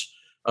universe,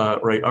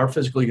 our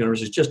physical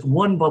universe is just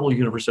one bubble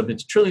universe of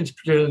its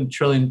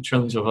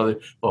trillions of other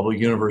bubble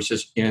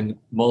universes in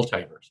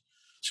multiverse.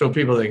 So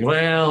people think,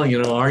 well,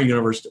 our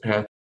universe,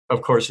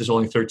 of course, is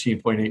only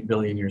 13.8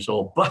 billion years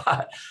old,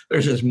 but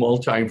there's this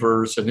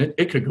multiverse, and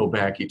it could go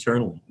back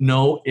eternally.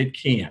 No, it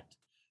can't.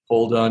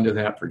 Hold on to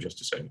that for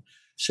just a second.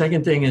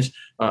 Second thing is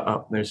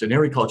there's an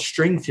area called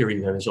string theory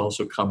that has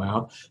also come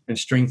out, and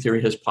string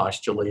theory has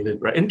postulated,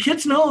 right? And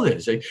kids know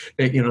this,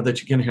 that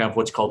you can have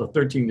what's called a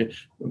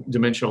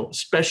 13-dimensional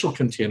special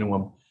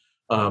continuum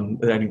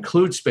that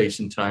includes space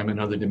and time and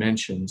other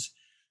dimensions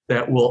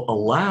that will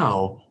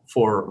allow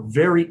for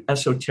very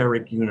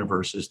esoteric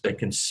universes that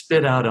can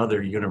spit out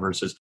other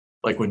universes,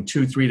 like when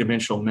two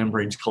 3-dimensional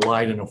membranes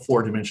collide in a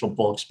 4-dimensional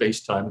bulk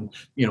space-time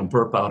and,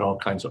 burp out all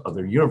kinds of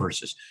other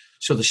universes.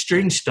 So the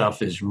string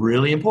stuff is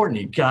really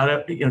important. You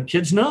gotta,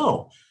 kids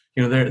know,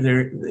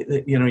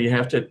 you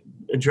have to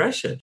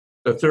address it.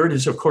 The third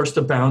is, of course,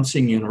 the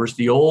bouncing universe,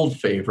 the old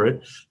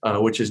favorite,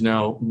 which is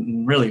now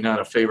really not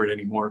a favorite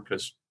anymore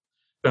because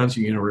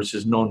bouncing universe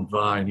is non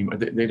va anymore.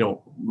 They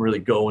don't really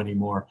go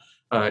anymore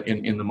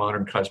in the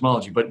modern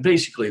cosmology. But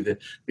basically,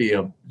 the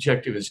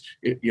objective is,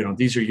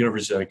 these are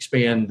universes that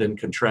expand and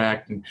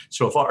contract. And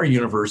so if our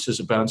universe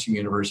is a bouncing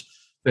universe,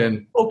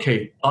 then,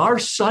 okay, our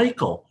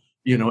cycle,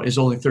 is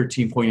only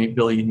 13.8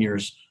 billion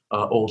years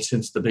old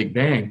since the Big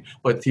Bang.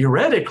 But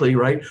theoretically,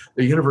 right,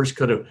 the universe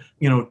could have,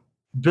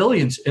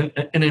 billions,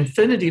 an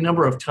infinity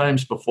number of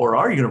times before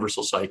our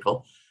universal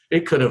cycle,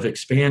 it could have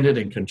expanded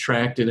and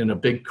contracted in a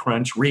big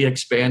crunch,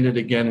 re-expanded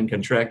again and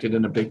contracted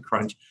in a big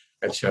crunch,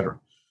 etc.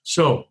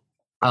 So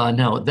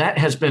now that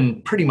has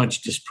been pretty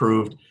much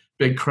disproved.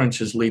 Big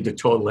crunches lead to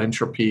total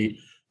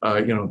entropy,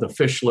 the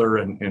Fischler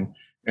and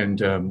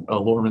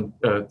Lorman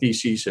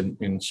theses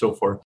and so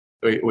forth.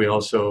 We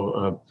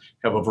also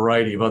have a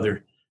variety of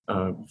other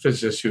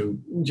physicists who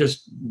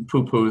just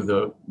poo-poo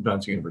the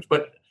bouncing universe.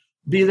 But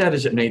be that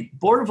as it may,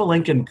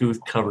 Borda-Vilenkin Guth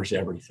covers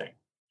everything.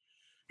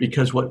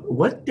 Because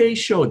what they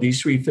showed,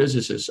 these three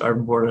physicists,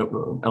 Arvind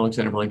Borda,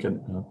 Alexander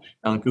Vilenkin,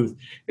 Alan Guth,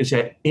 is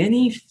that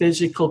any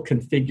physical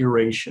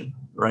configuration,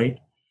 right,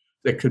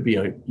 that could be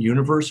a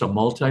universe, a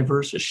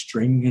multiverse, a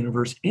string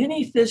universe,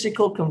 any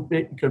physical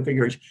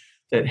configuration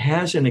that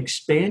has an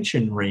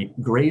expansion rate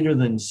greater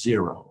than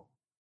 0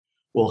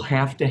 will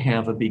have to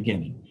have a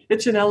beginning.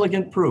 It's an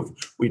elegant proof.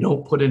 We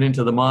don't put it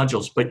into the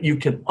modules, but you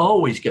can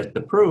always get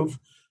the proof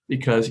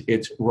because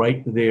it's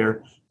right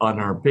there on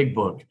our big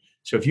book.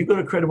 So if you go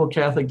to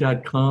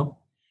crediblecatholic.com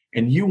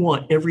and you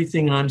want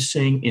everything I'm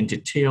saying in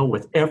detail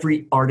with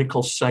every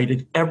article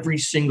cited, every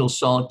single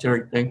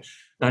solitary thing,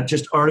 not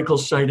just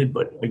articles cited,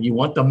 but you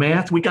want the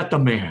math, we got the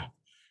math.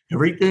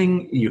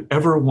 Everything you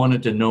ever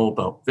wanted to know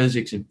about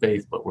physics and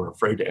faith, but we're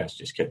afraid to ask,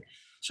 just kidding.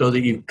 So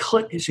that you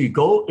click, so you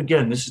go,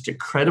 again, this is to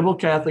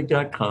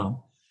crediblecatholic.com,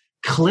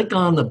 click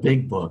on the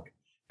big book,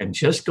 and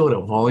just go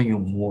to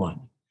volume 1.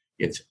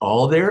 It's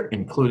all there,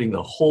 including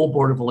the whole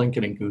Board of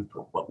Lincoln and Guth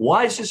Proof. But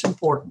why is this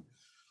important?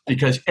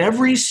 Because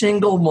every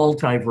single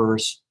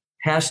multiverse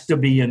has to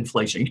be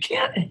inflation. You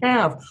can't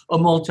have a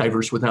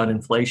multiverse without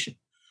inflation.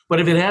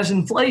 But if it has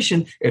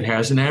inflation, it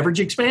has an average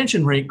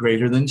expansion rate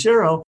greater than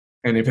 0.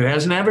 And if it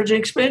has an average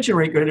expansion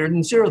rate greater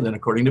than 0, then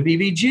according to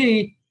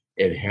BVG,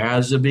 it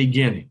has a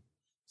beginning.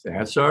 So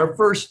that's our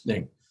first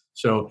thing.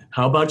 So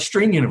how about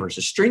string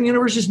universes? String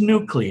universes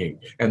nucleate.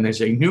 And as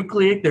they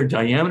nucleate, their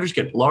diameters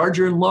get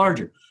larger and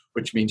larger,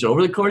 which means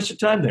over the course of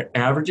time, their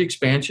average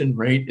expansion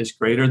rate is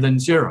greater than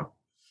 0.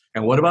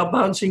 And what about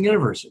bouncing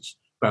universes?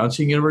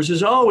 Bouncing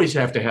universes always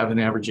have to have an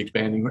average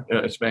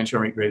expansion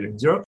rate greater than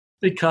 0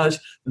 because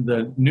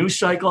the new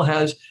cycle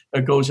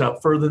goes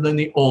out further than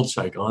the old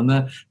cycle.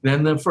 And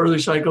then the further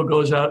cycle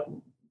goes out,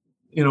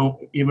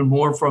 even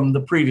more from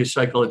the previous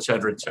cycle, et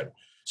cetera, et cetera.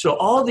 So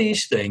all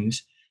these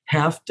things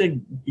have to,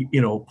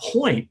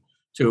 point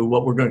to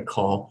what we're going to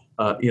call,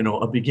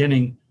 a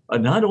beginning,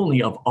 not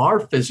only of our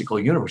physical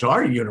universe.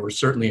 Our universe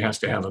certainly has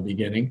to have a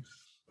beginning,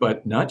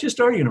 but not just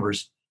our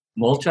universe.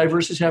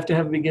 Multiverses have to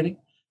have a beginning.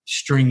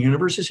 String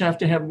universes have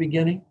to have a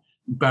beginning.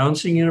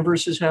 Bouncing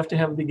universes have to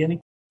have a beginning.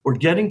 We're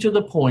getting to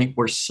the point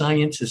where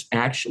science is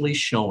actually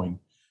showing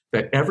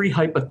that every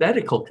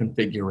hypothetical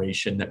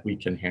configuration that we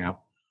can have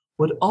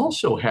would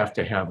also have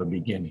to have a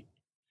beginning.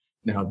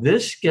 Now,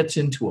 this gets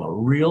into a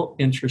real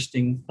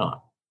interesting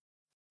thought,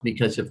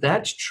 because if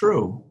that's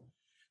true,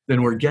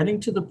 then we're getting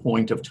to the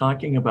point of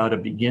talking about a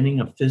beginning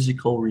of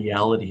physical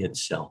reality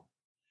itself,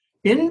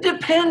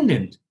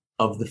 independent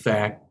of the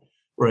fact,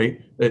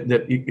 right, that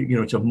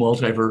it's a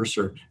multiverse,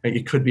 or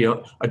it could be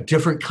a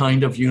different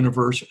kind of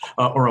universe,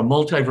 or a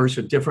multiverse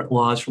with different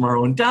laws from our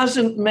own.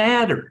 Doesn't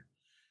matter.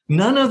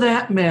 None of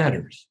that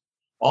matters.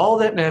 All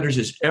that matters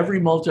is every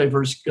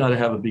multiverse got to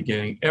have a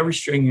beginning. Every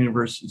string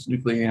universe is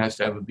nucleating has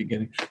to have a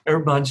beginning.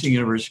 Every bouncing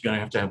universe is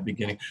going to have a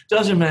beginning.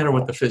 Doesn't matter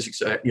what the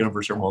physics of that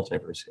universe or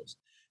multiverse is.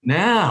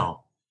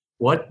 Now,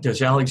 what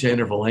does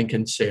Alexander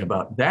Vilenkin say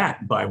about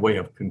that by way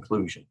of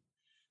conclusion?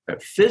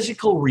 That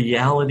physical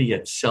reality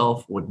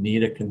itself would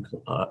need a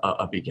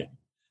beginning.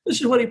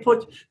 This is what he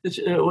puts.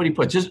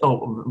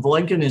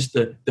 Vilenkin is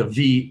the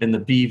V in the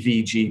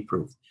BVG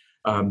proof.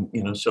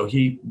 So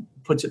he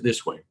puts it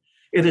this way.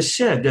 It is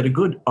said that a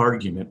good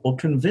argument will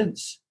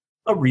convince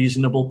a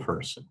reasonable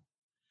person,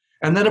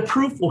 and that a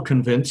proof will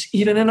convince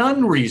even an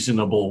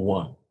unreasonable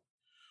one.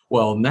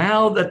 Well,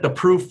 now that the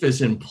proof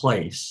is in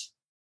place,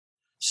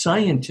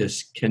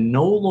 scientists can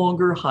no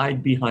longer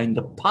hide behind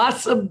the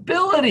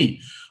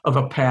possibility of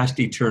a past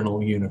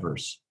eternal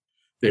universe.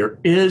 There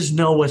is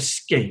no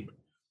escape.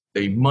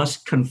 They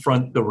must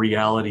confront the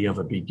reality of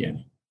a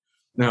beginning.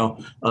 Now,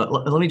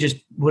 let me just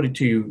put it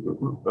to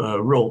you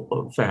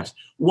real fast.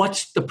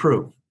 What's the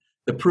proof?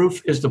 The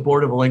proof is the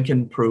Board of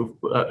Lincoln proof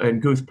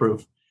and Guth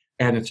proof,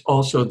 and it's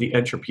also the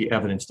entropy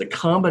evidence. The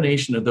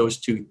combination of those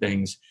two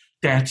things,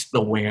 that's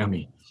the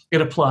whammy. It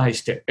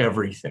applies to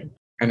everything.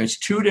 And it's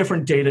two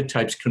different data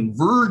types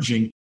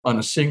converging on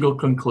a single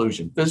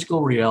conclusion.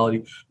 Physical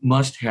reality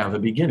must have a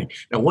beginning.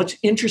 Now, what's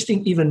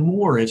interesting even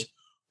more is,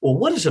 well,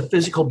 what does a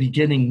physical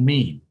beginning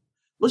mean?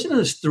 Listen to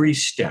those 3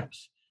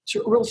 steps. It's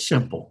real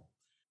simple.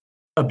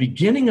 A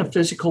beginning of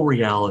physical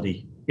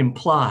reality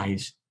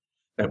implies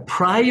that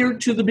prior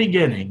to the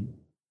beginning,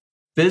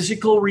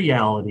 physical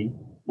reality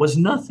was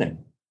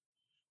nothing.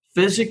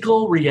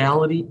 Physical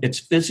reality, its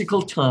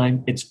physical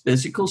time, its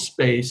physical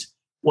space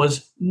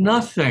was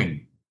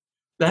nothing.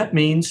 That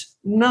means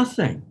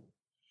nothing.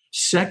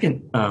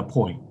 Second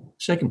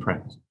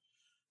premise.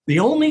 The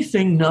only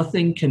thing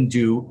nothing can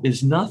do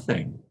is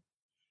nothing,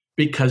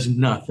 because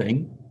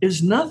nothing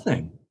is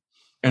nothing.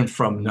 And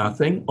from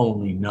nothing,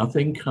 only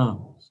nothing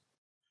comes.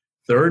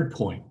 Third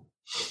point.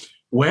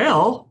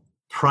 Well,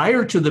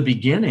 prior to the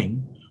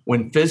beginning,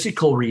 when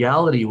physical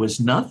reality was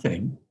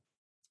nothing,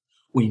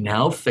 we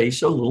now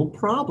face a little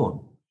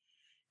problem.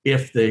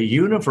 If the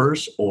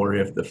universe, or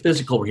if the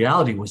physical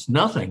reality was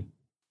nothing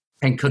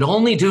and could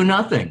only do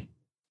nothing,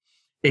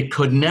 it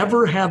could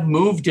never have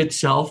moved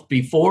itself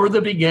before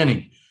the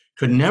beginning,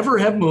 could never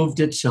have moved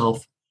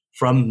itself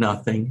from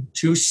nothing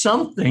to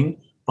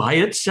something by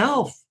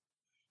itself,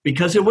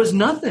 because it was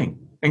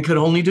nothing and could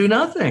only do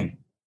nothing.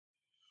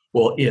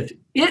 Well, if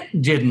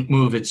it didn't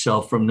move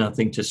itself from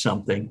nothing to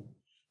something,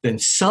 then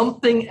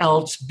something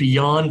else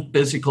beyond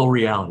physical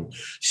reality,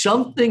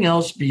 something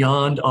else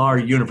beyond our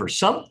universe,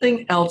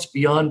 something else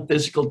beyond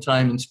physical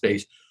time and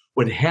space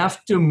would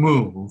have to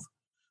move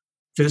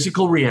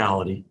physical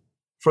reality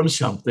from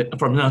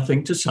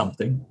nothing to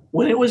something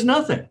when it was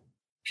nothing.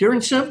 Pure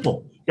and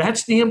simple.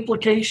 That's the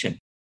implication.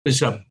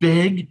 It's a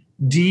big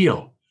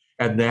deal.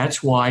 And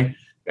that's why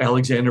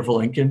Alexander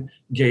Vilenkin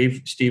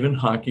gave Stephen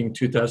Hawking in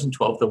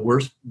 2012 the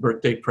worst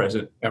birthday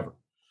present ever.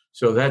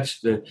 So that's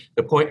the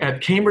point.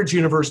 At Cambridge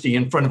University,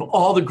 in front of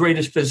all the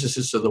greatest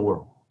physicists of the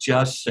world.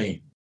 Just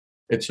saying.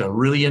 It's a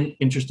really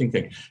interesting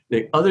thing.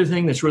 The other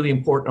thing that's really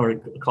important are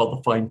called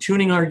the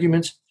fine-tuning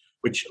arguments,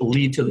 which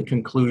lead to the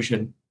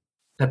conclusion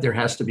that there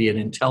has to be an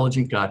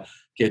intelligent God.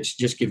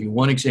 Just give you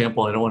one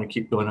example. I don't want to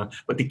keep going on.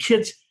 But the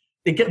kids,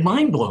 they get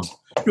mind blown.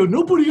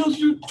 Nobody else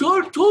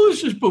told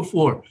us this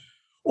before.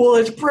 Well,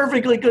 it's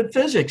perfectly good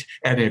physics.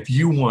 And if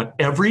you want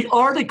every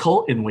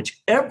article in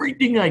which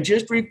everything I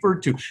just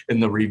referred to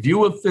in the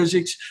Review of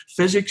Physics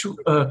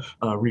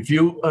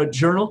Review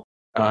Journal,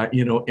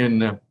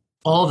 in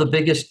all the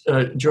biggest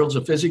journals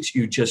of physics,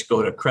 you just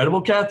go to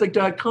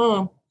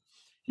crediblecatholic.com.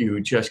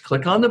 You just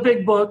click on the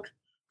big book,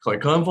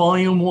 click on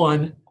volume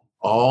 1.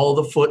 All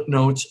the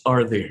footnotes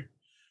are there.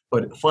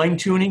 But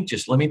fine-tuning,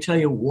 just let me tell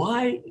you,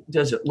 why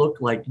does it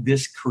look like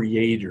this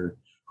creator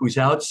who's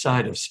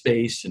outside of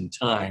space and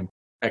time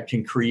that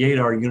can create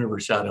our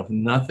universe out of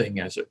nothing,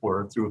 as it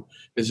were, through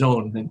his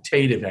own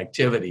mentative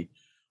activity?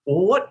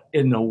 What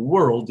in the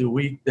world do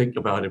we think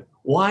about it?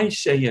 Why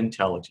say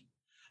intelligent?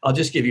 I'll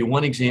just give you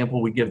one example.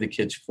 We give the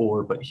kids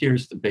 4, but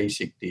here's the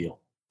basic deal.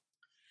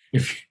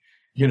 If,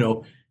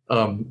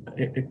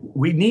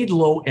 we need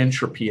low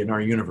entropy in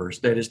our universe,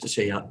 that is to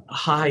say, a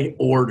high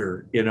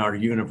order in our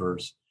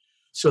universe,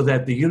 so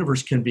that the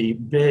universe can be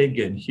big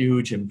and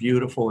huge and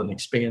beautiful and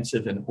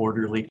expansive and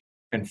orderly,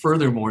 and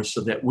furthermore,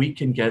 so that we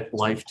can get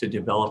life to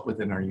develop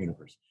within our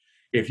universe.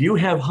 If you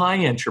have high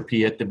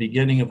entropy at the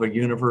beginning of a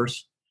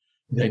universe,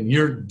 then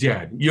you're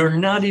dead. You're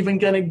not even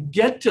going to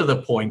get to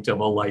the point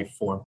of a life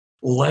form,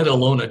 let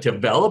alone a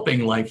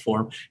developing life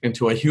form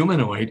into a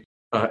humanoid,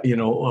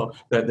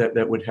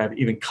 that would have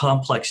even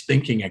complex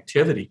thinking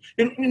activity.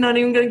 And you're not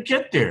even going to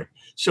get there.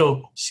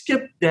 So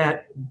skip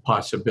that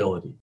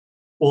possibility.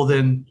 Well,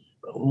 then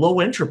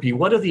low entropy,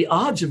 what are the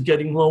odds of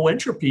getting low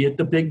entropy at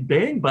the Big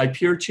Bang by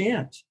pure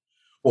chance?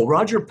 Well,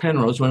 Roger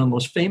Penrose, one of the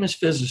most famous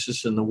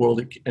physicists in the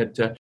world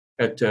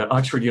at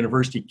Oxford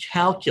University,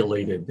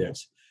 calculated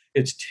this.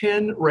 It's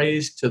 10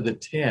 raised to the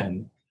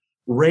 10,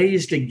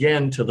 raised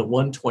again to the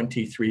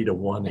 123 to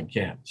 1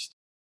 against.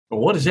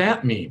 Well, what does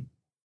that mean?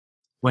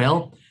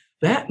 Well,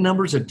 that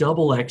number's a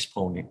double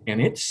exponent,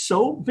 and it's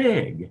so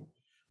big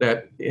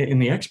that in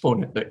the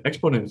exponent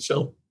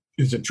itself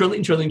is a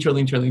trillion in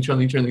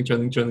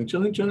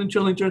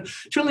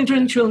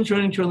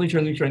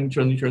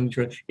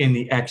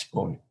the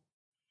exponent.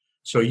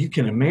 So you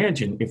can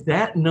imagine if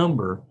that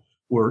number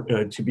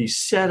were to be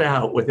set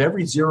out with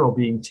every zero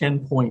being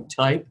 10-point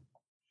type,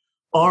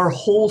 our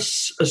whole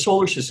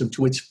solar system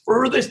to its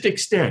furthest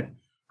extent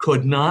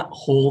could not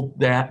hold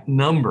that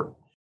number.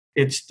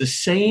 It's the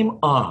same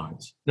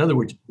odds. In other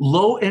words,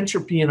 low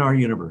entropy in our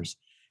universe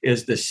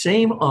is the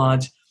same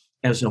odds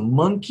as a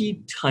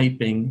monkey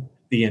typing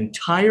the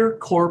entire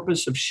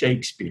corpus of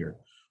Shakespeare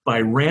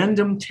by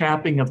random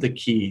tapping of the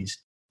keys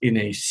in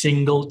a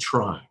single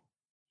try.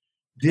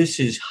 This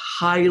is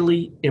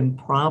highly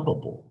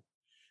improbable.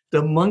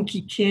 The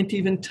monkey can't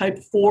even type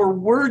 4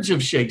 words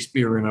of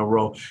Shakespeare in a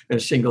row in a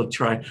single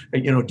try,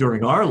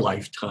 during our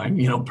lifetime,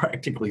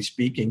 practically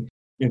speaking,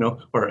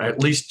 or at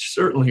least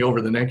certainly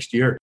over the next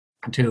year.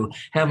 To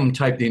have them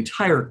type the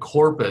entire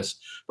corpus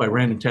by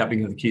random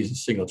tapping of the keys in a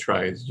single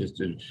try is just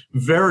a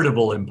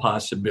veritable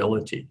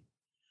impossibility.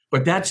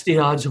 But that's the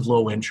odds of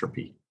low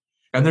entropy.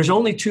 And there's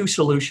only 2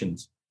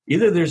 solutions.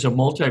 Either there's a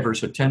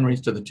multiverse of 10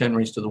 raised to the 10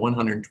 raised to the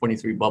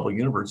 123 bubble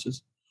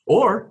universes,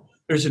 or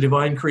there's a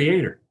divine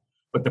creator.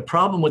 But the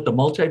problem with the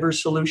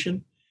multiverse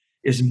solution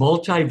is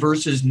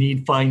multiverses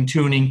need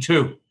fine-tuning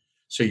too.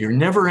 So you're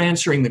never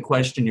answering the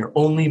question, you're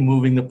only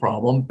moving the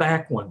problem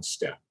back one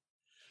step.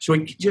 So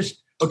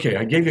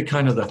I gave you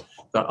kind of the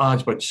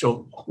odds, but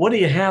so what do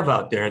you have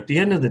out there? At the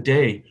end of the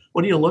day,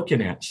 what are you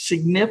looking at?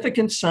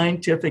 Significant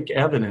scientific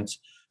evidence,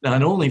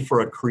 not only for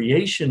a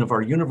creation of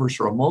our universe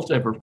or a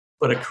multiverse,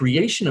 but a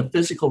creation of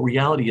physical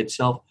reality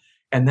itself.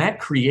 And that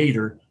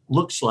creator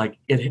looks like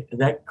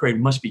that creator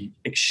must be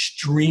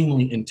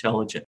extremely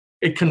intelligent.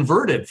 It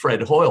converted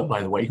Fred Hoyle,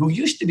 by the way, who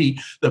used to be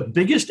the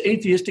biggest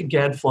atheistic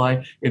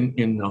gadfly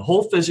in the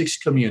whole physics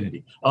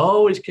community,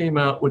 always came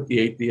out with the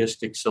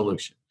atheistic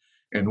solution.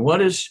 And what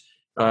does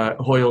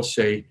Hoyle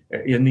say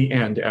in the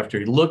end after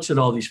he looks at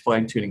all these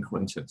fine-tuning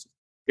coincidences?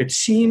 It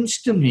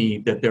seems to me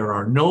that there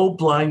are no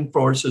blind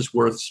forces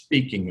worth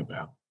speaking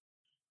about.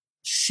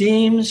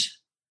 Seems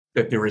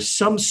that there is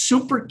some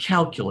super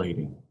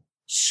calculating,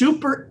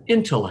 super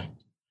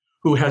intellect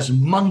who has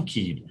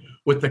monkeyed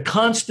with the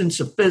constants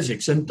of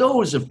physics and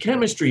those of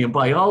chemistry and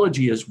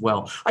biology as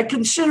well. I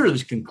consider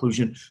this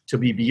conclusion to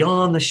be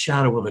beyond the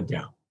shadow of a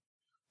doubt.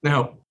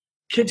 Now,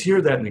 kids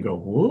hear that and they go,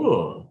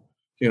 whoa,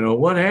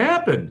 what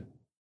happened?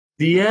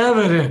 The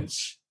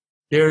evidence.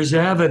 There's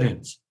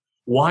evidence.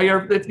 Why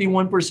are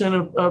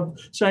 51% of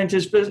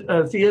scientists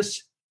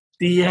theists?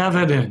 The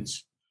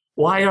evidence.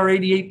 Why are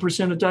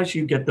 88% of Dutch?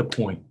 You get the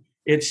point.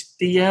 It's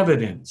the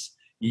evidence.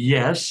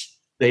 Yes,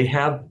 they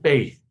have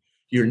faith.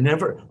 You're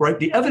never, right?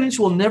 The evidence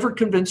will never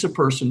convince a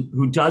person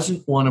who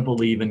doesn't want to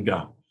believe in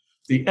God.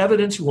 The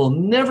evidence will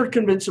never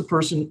convince a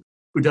person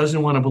who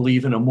doesn't want to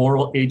believe in a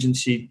moral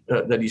agency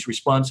that he's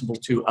responsible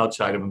to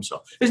outside of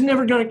himself. It's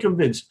never going to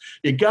convince.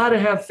 You got to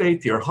have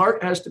faith. Your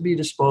heart has to be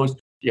disposed.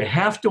 You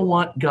have to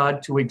want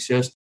God to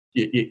exist.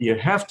 You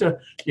have to,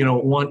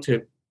 want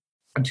to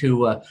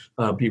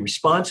be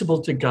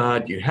responsible to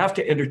God. You have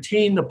to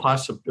entertain the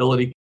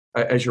possibility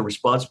as you're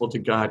responsible to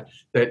God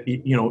that,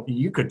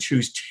 you could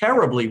choose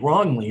terribly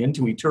wrongly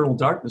into eternal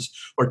darkness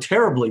or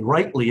terribly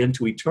rightly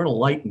into eternal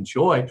light and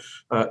joy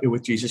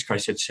with Jesus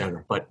Christ,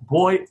 etc. But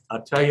boy,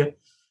 I'll tell you,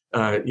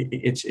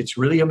 it's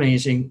really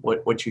amazing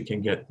what you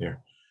can get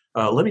there.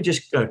 Let me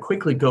just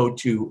quickly go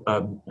to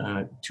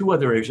two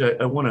other areas.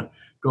 I want to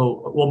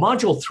go,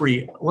 Module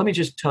 3, let me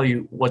just tell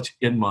you what's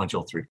in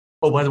Module 3.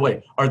 Oh, by the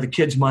way, are the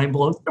kids mind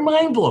blown? They're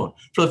mind blown.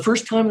 For the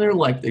first time in their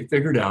life, they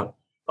figured out,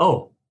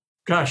 oh,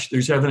 gosh,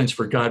 there's evidence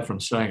for God from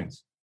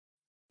science.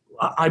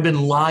 I've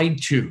been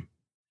lied to.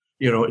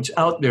 It's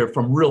out there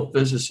from real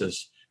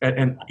physicists.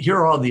 And here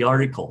are all the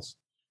articles.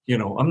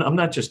 I'm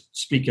not just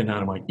speaking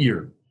out of my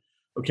ear.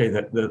 Okay,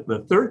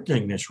 the third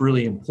thing that's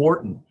really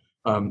important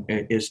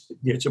is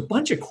it's a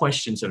bunch of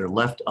questions that are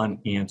left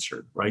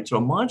unanswered, right? So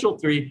in Module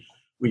 3,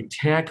 we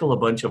tackle a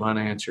bunch of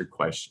unanswered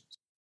questions.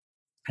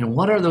 And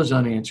what are those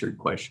unanswered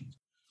questions?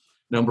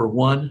 Number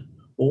one,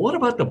 well, what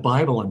about the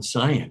Bible and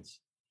science?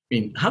 I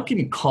mean, how can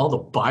you call the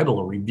Bible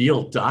a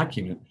revealed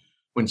document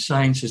when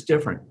science is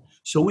different?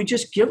 So we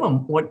just give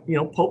them what,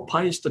 Pope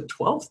Pius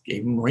XII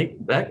gave them right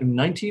back in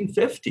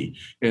 1950.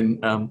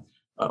 And,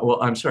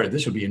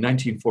 this would be in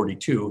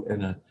 1942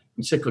 in an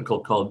encyclical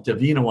called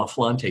Divino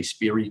Afflante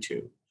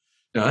Spiritu.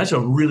 Now, that's a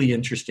really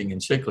interesting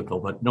encyclical,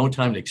 but no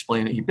time to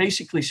explain it. He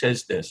basically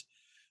says this,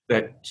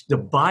 that the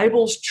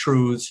Bible's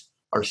truths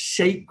are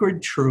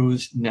sacred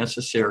truths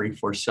necessary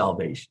for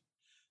salvation.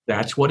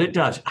 That's what it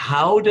does.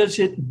 How does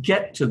it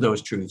get to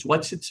those truths?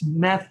 What's its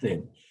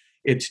method?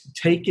 It's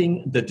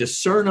taking the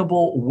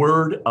discernible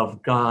word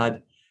of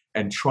God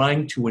and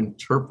trying to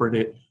interpret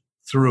it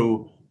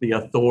through the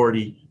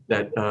authority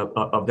that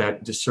of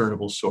that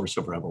discernible source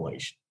of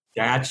revelation.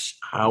 That's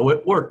how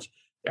it works.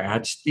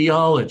 That's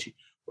theology.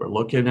 We're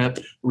looking at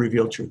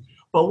revealed truth.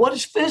 But what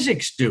does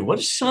physics do? What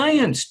does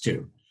science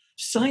do?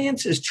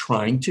 Science is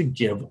trying to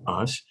give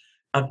us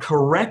a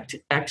correct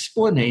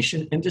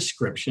explanation and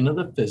description of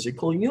the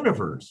physical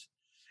universe.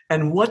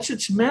 And what's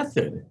its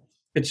method?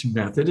 Its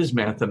method is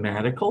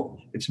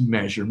mathematical, it's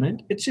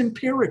measurement, it's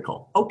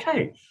empirical.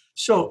 Okay,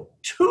 so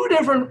two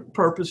different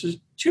purposes,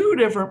 two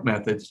different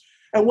methods.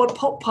 And what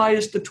Pope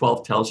Pius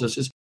XII tells us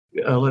is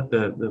let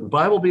the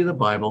Bible be the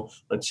Bible,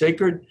 let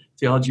sacred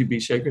theology be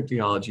sacred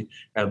theology,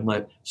 and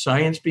let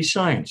science be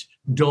science.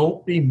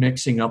 Don't be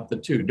mixing up the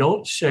two.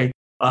 Don't say,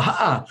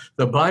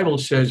 the Bible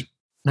says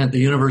that the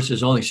universe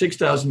is only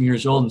 6,000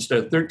 years old instead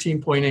of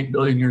 13.8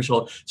 billion years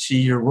old.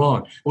 See, you're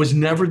wrong. It was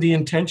never the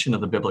intention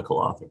of the biblical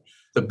author.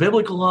 The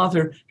biblical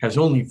author has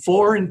only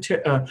four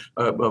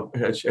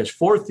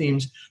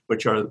themes,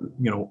 which are,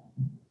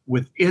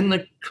 within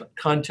the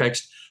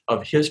context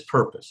of his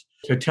purpose,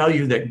 to tell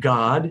you that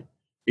God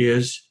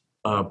is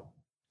a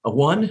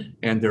one,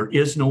 and there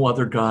is no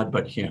other God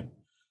but him.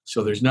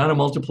 So there's not a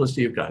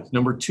multiplicity of gods.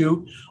 Number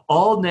two,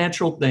 all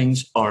natural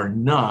things are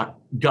not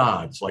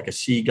gods, like a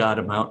sea god,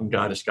 a mountain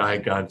god, a sky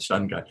god, a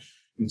sun god.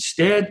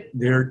 Instead,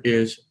 there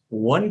is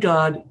one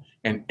God,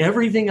 and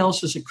everything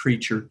else is a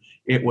creature.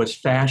 It was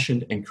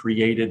fashioned and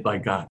created by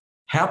God.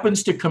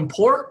 Happens to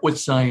comport with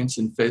science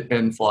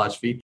and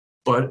philosophy,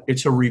 but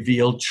it's a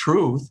revealed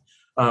truth,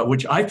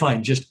 which I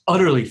find just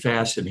utterly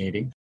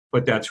fascinating.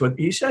 But that's what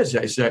he says.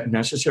 Is that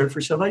necessary for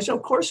salvation?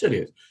 Of course it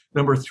is.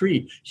 Number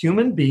three,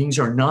 human beings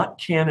are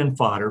not cannon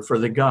fodder for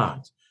the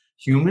gods.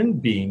 Human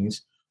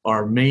beings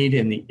are made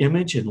in the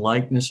image and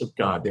likeness of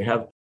God. They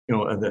have,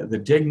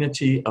 the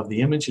dignity of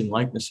the image and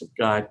likeness of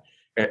God,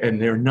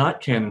 and they're not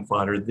cannon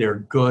fodder. They're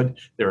good.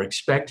 They're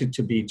expected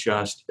to be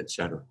just,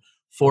 etc.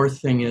 Fourth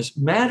thing is,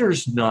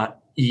 matter's not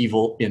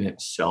evil in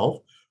itself.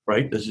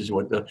 Right? This is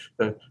what the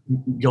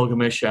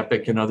Gilgamesh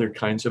epic and other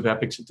kinds of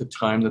epics at the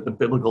time that the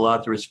biblical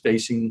author is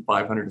facing,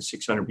 500 to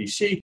 600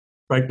 BC.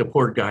 Right? The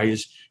poor guy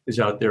is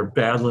out there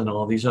battling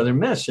all these other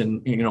myths,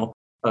 and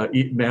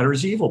matter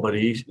is evil. But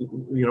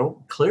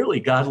clearly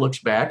God looks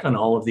back on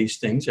all of these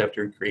things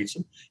after he creates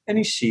them, and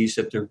he sees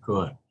that they're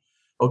good.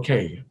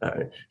 Okay,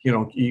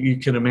 you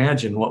can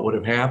imagine what would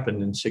have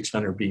happened in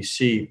 600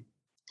 BC.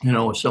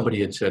 If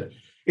somebody had said,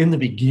 in the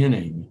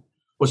beginning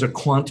was a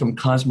quantum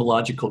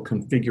cosmological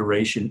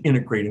configuration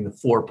integrating the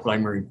four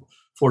primary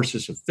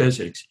forces of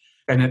physics,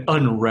 and it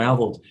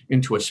unraveled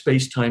into a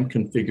space-time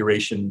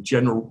configuration.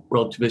 General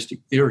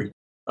relativistic theory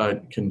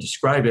can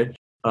describe it,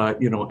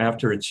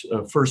 after its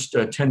first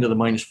 10 to the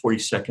minus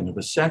 42nd of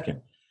a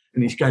second.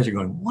 And these guys are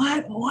going,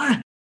 what?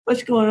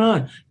 What's going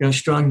on?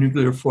 Strong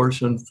nuclear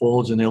force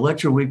unfolds, and the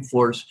electroweak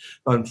force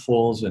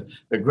unfolds, and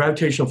the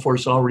gravitational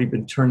force already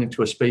been turned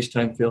into a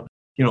space-time field.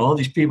 All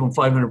these people in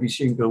 500 BC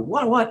can go,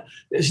 what?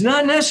 It's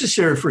not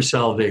necessary for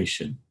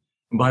salvation.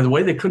 And by the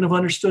way, they couldn't have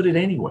understood it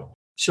anyway.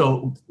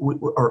 So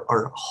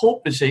our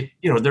hope is that,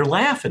 they're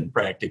laughing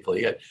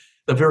practically at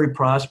the very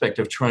prospect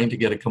of trying to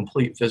get a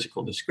complete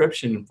physical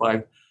description in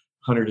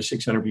 500 to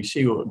 600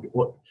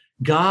 BC.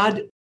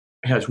 God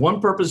has one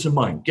purpose in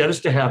mind: get us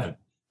to heaven.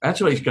 That's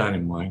what he's got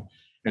in mind.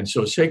 And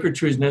so sacred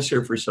truths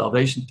necessary for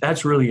salvation,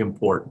 that's really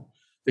important.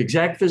 The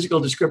exact physical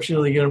description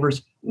of the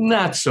universe,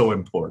 not so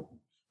important.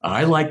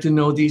 I like to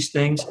know these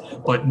things,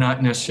 but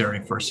not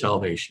necessary for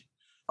salvation.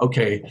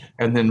 Okay,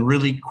 and then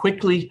really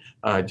quickly,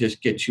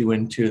 just get you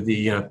into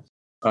the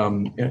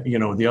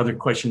other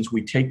questions.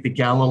 We take the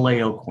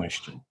Galileo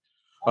question.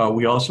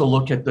 We also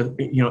look at the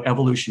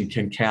evolution.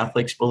 Can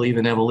Catholics believe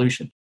in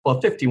evolution?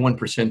 Well,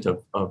 51%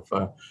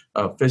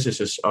 of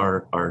physicists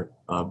are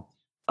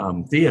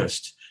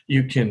theists.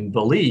 You can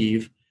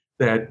believe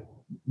that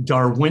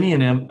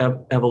Darwinian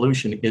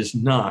evolution is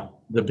not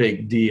the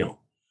big deal.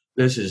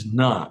 This is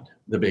not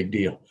the big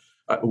deal.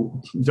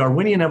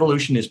 Darwinian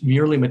evolution is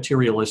merely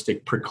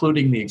materialistic,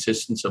 precluding the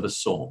existence of a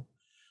soul.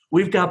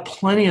 We've got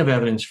plenty of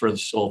evidence for the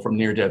soul from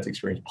near-death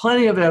experience,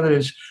 plenty of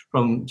evidence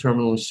from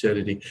terminal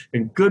lucidity,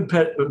 and good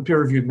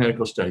peer-reviewed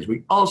medical studies.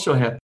 We also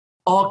have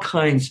all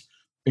kinds,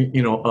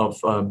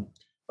 of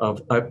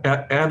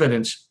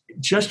evidence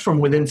just from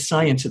within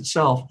science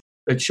itself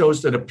that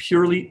shows that a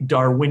purely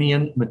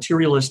Darwinian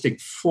materialistic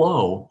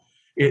flow,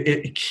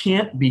 it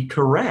can't be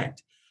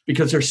correct,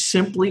 because there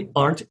simply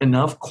aren't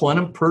enough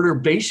quantum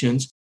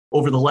perturbations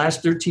over the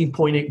last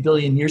 13.8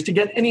 billion years to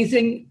get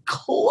anything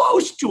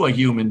close to a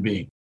human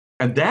being.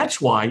 And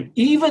that's why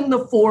even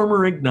the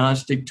former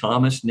agnostic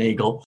Thomas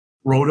Nagel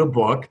wrote a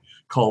book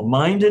called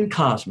Mind and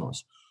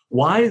Cosmos: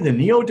 Why the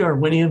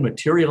Neo-Darwinian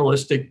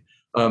Materialistic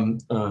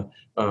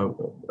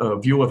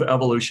View of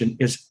Evolution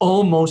is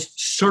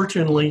Almost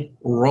Certainly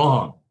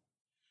Wrong.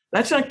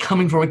 That's not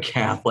coming from a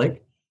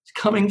Catholic. It's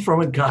coming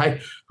from a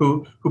guy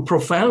who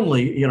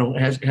profoundly,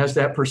 has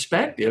that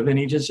perspective, and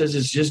he just says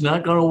it's just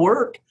not going to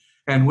work,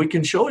 and we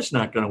can show it's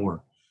not going to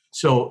work.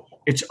 So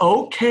it's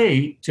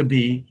okay to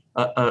be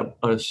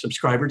a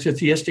subscriber to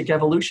theistic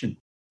evolution,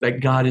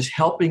 that God is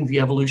helping the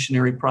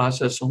evolutionary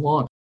process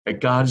along,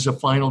 that God is a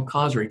final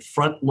cause, or he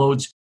front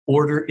loads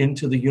order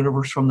into the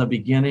universe from the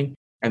beginning,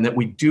 and that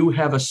we do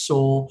have a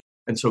soul.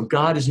 And so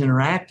God is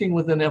interacting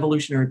with an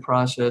evolutionary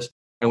process,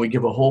 and we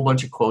give a whole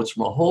bunch of quotes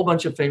from a whole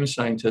bunch of famous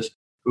scientists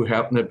who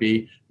happen to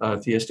be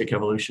theistic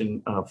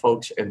evolution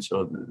folks. And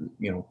so,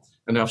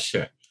 enough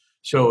said.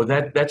 So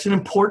that's an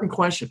important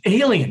question.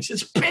 Aliens,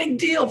 it's a big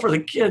deal for the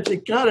kids. They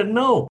got to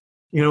know.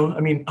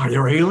 Are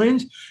there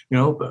aliens?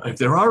 If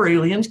there are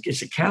aliens,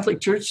 is the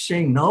Catholic Church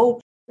saying no?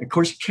 Of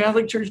course, the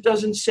Catholic Church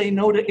doesn't say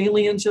no to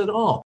aliens at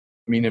all.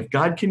 If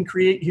God can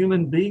create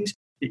human beings,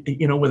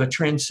 with a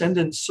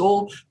transcendent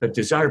soul that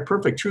desire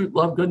perfect truth,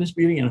 love, goodness,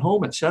 beauty, and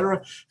home,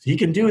 etc., he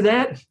can do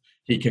that.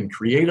 He can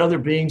create other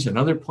beings and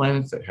other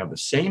planets that have the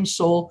same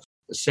soul,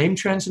 the same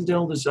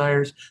transcendental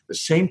desires, the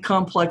same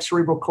complex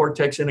cerebral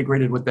cortex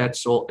integrated with that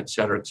soul,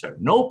 etc., etc.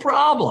 No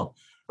problem,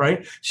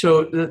 right?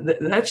 So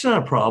that's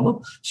not a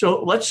problem.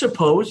 So let's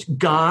suppose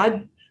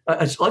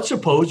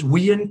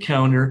we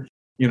encounter,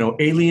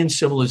 alien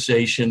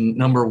civilization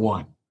number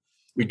one.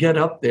 We get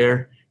up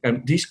there,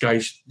 and these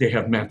guys, they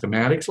have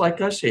mathematics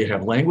like us, they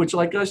have language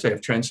like us, they have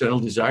transcendental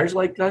desires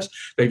like us,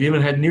 they've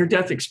even had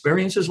near-death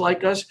experiences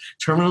like us,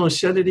 terminal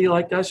lucidity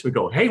like us. We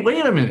go, hey,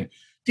 wait a minute,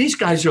 these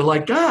guys are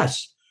like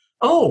us.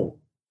 Oh,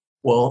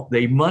 well,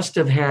 they must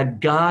have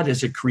had God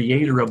as a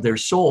creator of their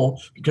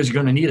soul, because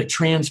you're going to need a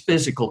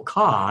transphysical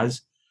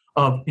cause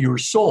of your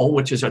soul,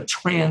 which is a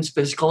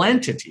transphysical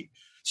entity.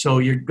 So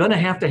you're going to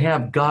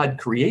have God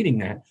creating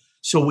that.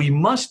 So we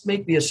must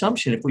make the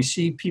assumption, if we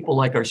see people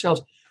like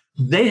ourselves,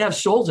 they have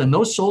souls, and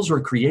those souls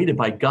were created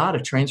by God, a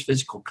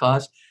transphysical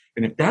cause.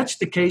 And if that's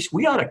the case,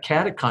 we ought to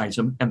catechize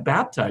them and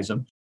baptize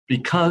them,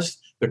 because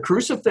the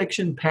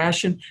crucifixion,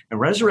 passion, and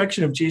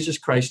resurrection of Jesus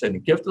Christ and the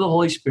gift of the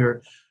Holy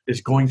Spirit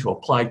is going to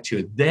apply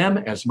to them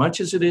as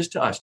much as it is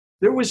to us.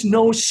 There was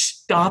no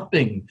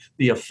stopping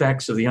the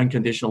effects of the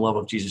unconditional love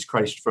of Jesus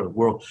Christ for the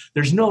world.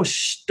 There's no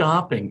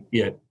stopping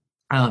it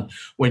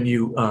when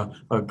you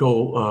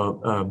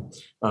go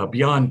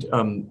beyond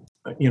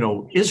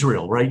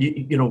Israel, right?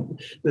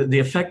 The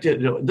effect,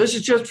 this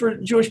is just for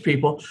Jewish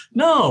people.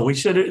 No, we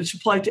said it's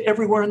applied to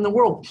everywhere in the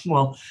world.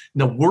 Well,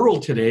 the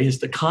world today is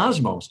the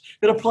cosmos.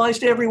 It applies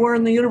to everywhere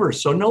in the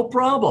universe. So no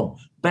problem.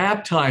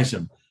 Baptize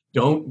them.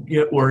 Don't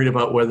get worried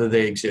about whether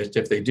they exist.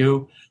 If they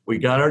do, we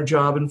got our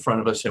job in front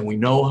of us, and we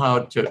know how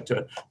to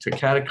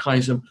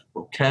catechize them.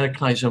 We'll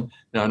catechize them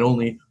not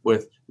only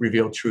with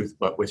revealed truth,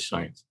 but with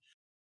science.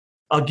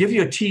 I'll give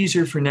you a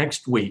teaser for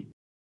next week.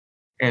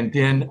 And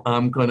then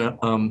I'm going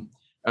to,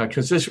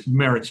 because this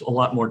merits a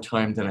lot more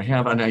time than I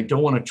have, and I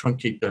don't want to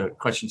truncate the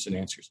questions and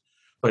answers.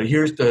 But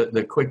here's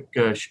the quick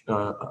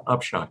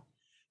upshot.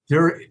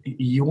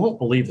 You won't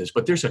believe this,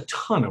 but there's a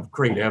ton of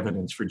great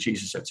evidence for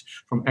Jesus that's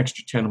from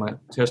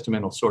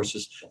extra-testamental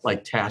sources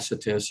like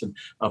Tacitus and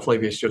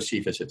Flavius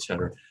Josephus,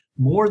 etc.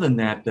 More than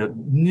that, the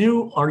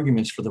new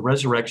arguments for the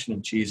resurrection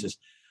of Jesus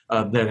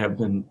that have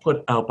been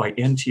put out by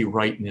N.T.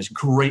 Wright in his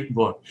great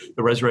book,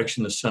 The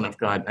Resurrection of the Son of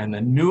God, and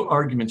the new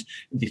arguments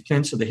in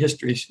defense of the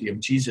historicity of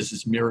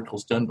Jesus'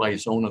 miracles done by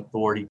his own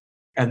authority.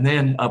 And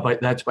then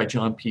that's by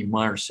John P.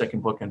 Meyer's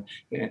second book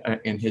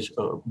in his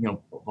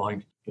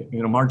volume,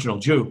 Marginal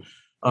Jew.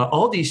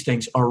 All these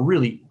things are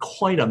really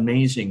quite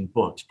amazing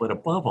books. But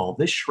above all,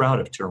 this Shroud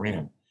of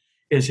Turin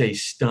is a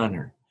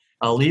stunner.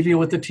 I'll leave you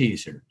with a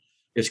teaser.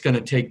 It's going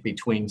to take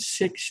between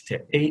 6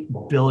 to 8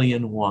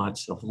 billion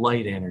watts of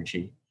light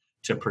energy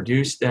to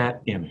produce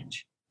that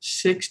image.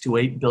 6 to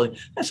 8 billion.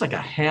 That's like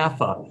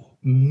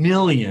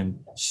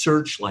 500,000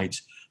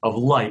 searchlights of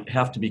light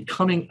have to be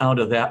coming out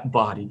of that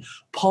body,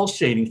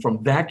 pulsating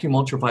from vacuum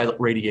ultraviolet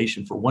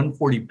radiation for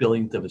 1/40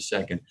 billionth of a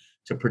second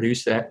to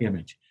produce that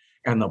image.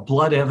 And the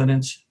blood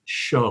evidence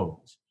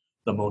shows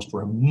the most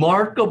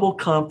remarkable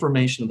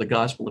confirmation of the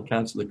gospel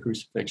accounts of the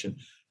crucifixion.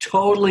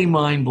 Totally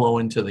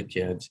mind-blowing to the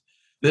kids.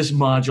 This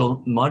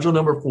module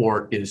number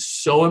 4, is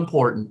so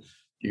important.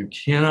 You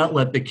cannot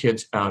let the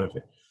kids out of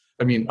it.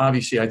 I mean,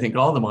 obviously, I think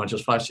all the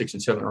modules, 5, 6,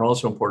 and 7 are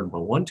also important,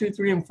 but 1, 2,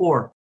 3, and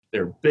 4,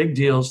 they're big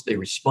deals. They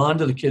respond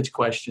to the kids'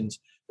 questions.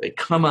 They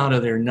come out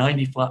of there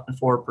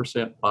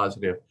 94%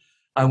 positive.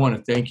 I want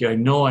to thank you. I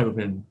know I've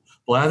been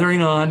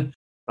blathering on,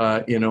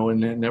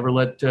 and never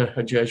let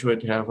a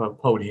Jesuit have a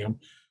podium.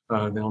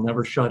 They'll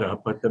never shut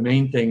up. But the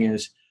main thing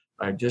is,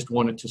 I just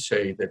wanted to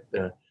say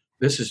that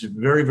this is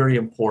very, very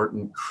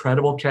important.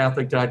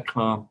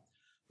 CredibleCatholic.com.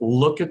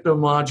 Look at the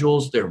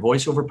modules. They're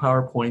voiceover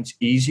PowerPoints,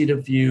 easy to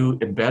view,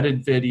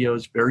 embedded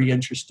videos, very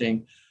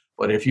interesting.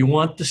 But if you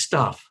want the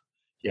stuff,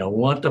 you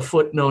want the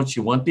footnotes,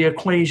 you want the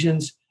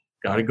equations,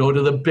 got to go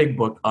to the big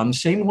book on the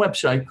same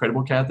website,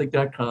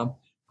 CredibleCatholic.com.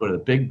 Go to the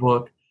big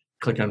book,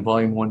 click on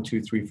volume 1,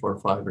 2, 3, 4,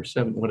 5, or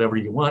 7, whatever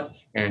you want,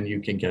 and you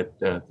can get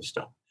the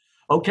stuff.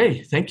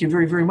 Okay, thank you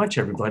very, very much,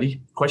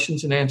 everybody.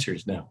 Questions and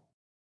answers now.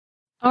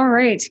 All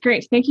right,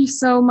 great. Thank you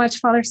so much,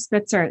 Father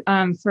Spitzer,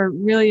 for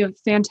really a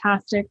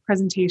fantastic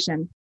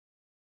presentation.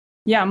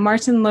 Yeah,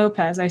 Martin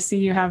Lopez, I see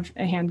you have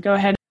a hand. Go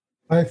ahead.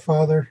 Hi,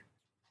 Father.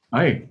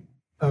 Hi.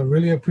 I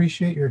really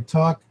appreciate your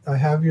talk. I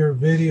have your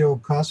video,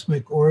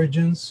 Cosmic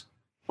Origins.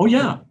 Oh,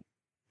 yeah.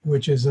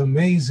 Which is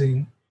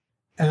amazing.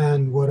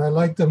 And what I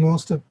like the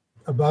most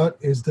about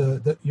is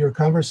your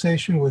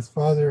conversation with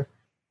Father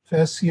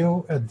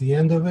Fessio at the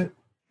end of it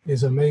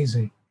is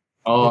amazing.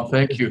 Oh,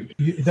 thank you.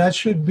 That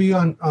should be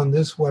on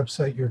this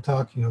website you're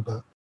talking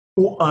about.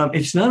 Well,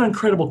 it's not on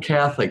Credible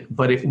Catholic,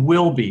 but it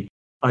will be.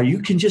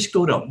 You can just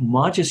go to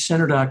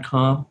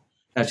magiscenter.com.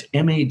 That's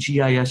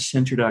MAGIS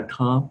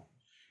center.com.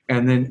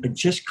 And then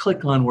just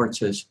click on where it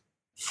says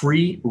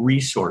free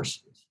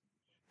resources.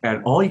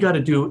 And all you got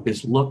to do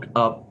is look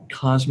up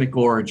Cosmic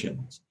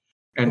Origins.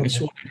 And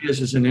so what it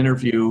is an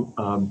interview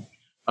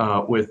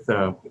with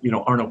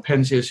Arno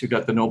Penzias, who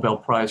got the Nobel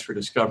Prize for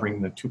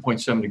discovering the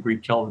 2.7 degree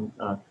Kelvin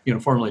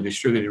uniformly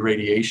distributed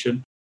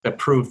radiation that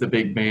proved the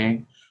Big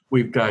Bang.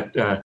 We've got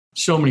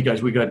so many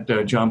guys. We got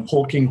John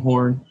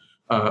Polkinghorne,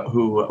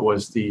 who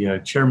was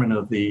the chairman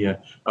of the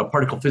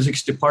particle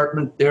physics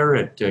department there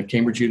at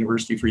Cambridge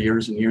University for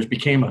years and years,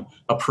 became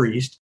a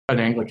priest, an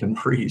Anglican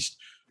priest.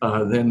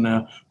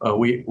 Then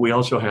we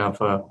also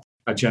have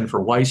Jennifer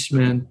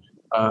Weissman,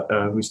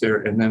 who's there,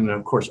 and then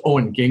of course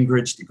Owen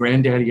Gingrich, the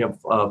granddaddy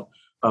of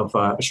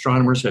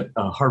astronomers at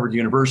Harvard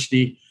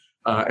University,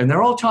 and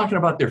they're all talking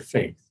about their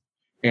faith,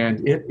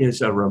 and it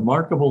is a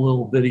remarkable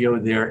little video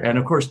there. And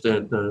of course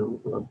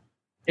the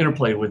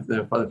interplay with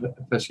Father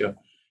Fessio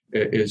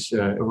is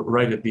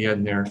right at the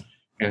end there,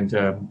 and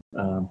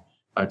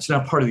it's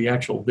not part of the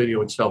actual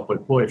video itself,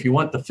 but boy, if you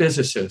want the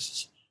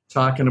physicists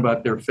talking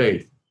about their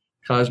faith,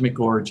 Cosmic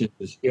Origins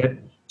is it.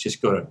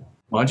 Just go to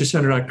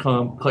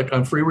magiscenter.com, click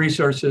on free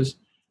resources,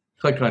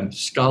 click on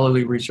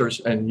scholarly resource,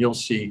 and you'll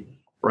see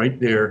right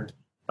there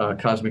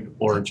Cosmic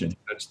Origin.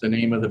 That's the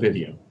name of the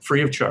video.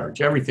 Free of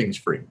charge. Everything's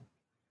free.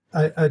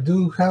 I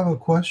do have a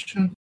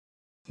question.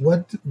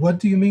 What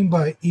do you mean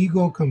by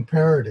ego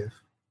comparative?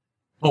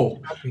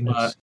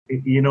 I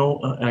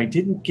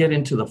didn't get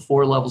into the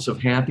 4 levels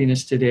of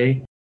happiness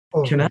today.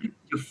 Oh. Can I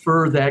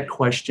defer that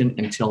question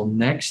until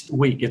next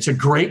week? It's a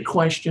great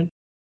question.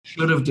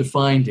 Should have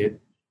defined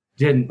it.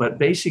 Didn't, but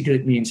basically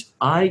it means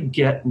I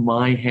get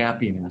my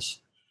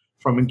happiness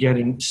from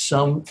getting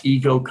some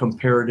ego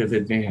comparative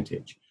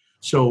advantage.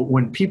 So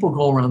when people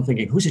go around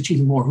thinking, who's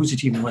achieving more, who's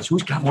achieving less,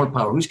 who's got more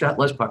power, who's got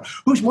less power,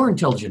 who's more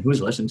intelligent,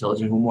 who's less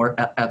intelligent, who's more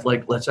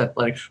athletic, less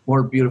athletic,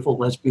 more beautiful,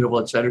 less beautiful,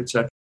 et cetera, et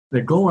cetera.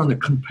 They go around, they're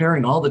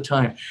comparing all the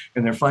time,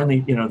 and they're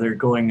finally, they're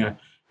going, I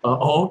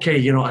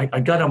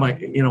got on my,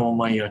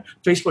 my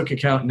Facebook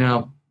account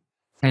now,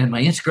 and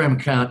my Instagram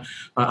account,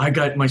 I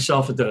got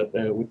myself with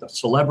a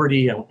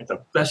celebrity and at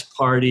the best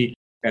party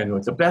and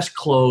with the best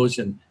clothes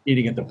and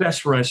eating at the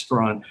best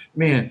restaurant.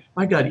 Man,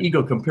 I got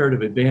ego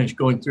comparative advantage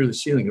going through the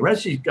ceiling. The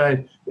rest of these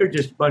guys, they're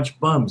just a bunch of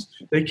bums.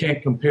 They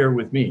can't compare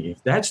with me.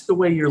 If that's the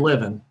way you're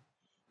living,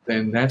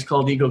 then that's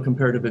called ego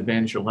comparative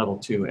advantage or level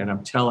 2. And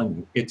I'm telling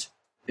you, it's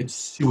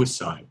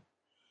suicide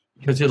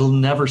because it'll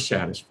never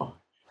satisfy.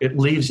 It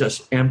leaves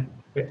us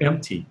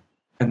empty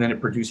and then it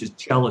produces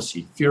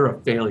jealousy, fear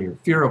of failure,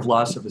 fear of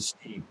loss of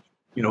esteem,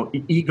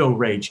 ego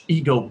rage,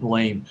 ego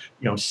blame,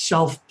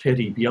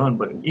 self-pity beyond,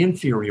 but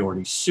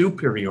inferiority,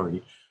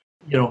 superiority.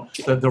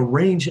 The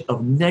range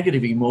of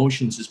negative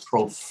emotions is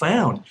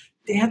profound.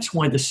 That's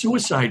why the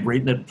suicide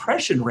rate and the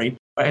depression rate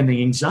and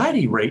the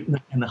anxiety rate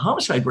and the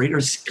homicide rate are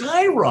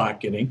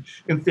skyrocketing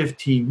in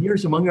 15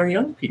 years among our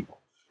young people.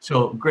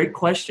 So great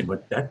question,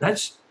 but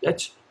that's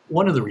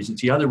one of the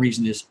reasons. The other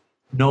reason is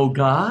no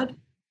God.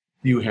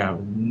 You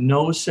have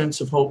no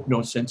sense of hope,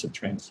 no sense of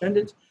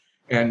transcendence.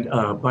 And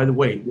by the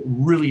way,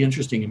 really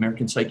interesting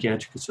American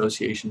Psychiatric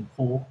Association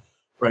poll,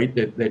 right,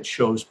 that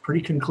shows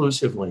pretty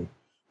conclusively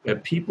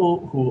that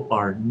people who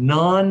are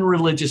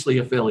non-religiously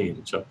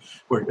affiliated, so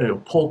we're a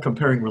poll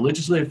comparing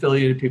religiously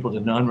affiliated people to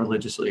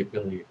non-religiously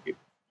affiliated people.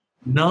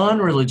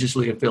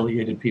 Non-religiously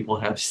affiliated people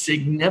have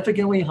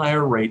significantly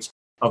higher rates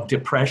of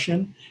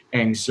depression,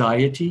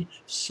 anxiety,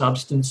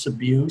 substance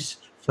abuse,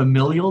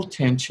 familial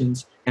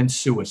tensions, and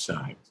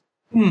suicide.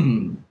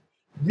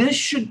 This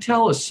should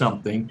tell us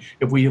something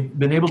if we have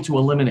been able to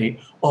eliminate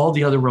all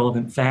the other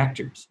relevant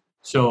factors.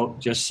 So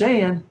just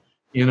saying,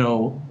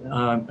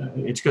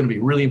 it's going to be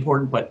really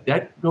important, but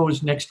that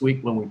goes next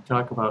week when we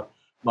talk about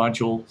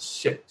Module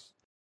 6.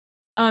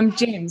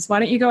 James, why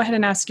don't you go ahead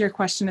and ask your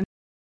question?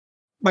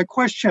 My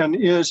question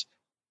is,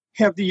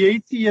 have the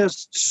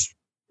atheists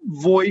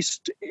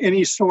voiced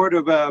any sort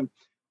of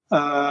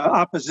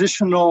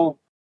oppositional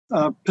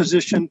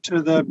position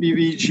to the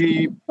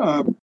BVG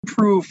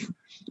proof?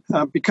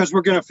 Because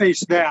we're going to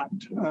face that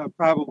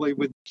probably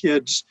with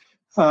kids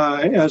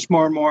as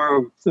more and more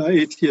of the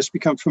atheists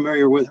become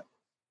familiar with it.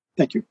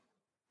 Thank you.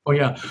 Oh,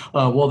 yeah.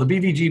 Well, the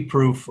BVG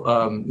proof,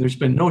 there's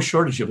been no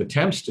shortage of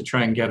attempts to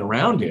try and get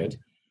around it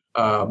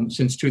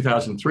since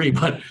 2003.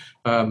 But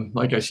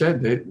like I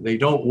said, they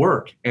don't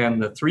work.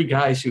 And the three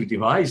guys who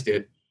devised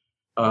it,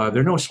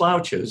 they're no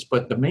slouches.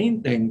 But the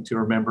main thing to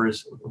remember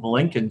is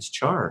Lincoln's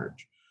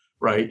charge,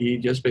 right? He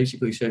just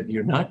basically said,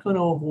 you're not going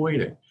to avoid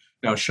it.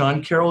 Now,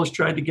 Sean Carroll has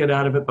tried to get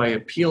out of it by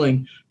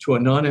appealing to a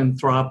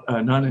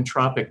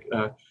non-entropic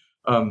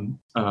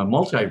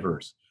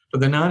multiverse. But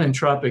the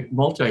non-entropic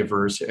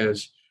multiverse,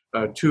 as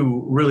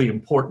two really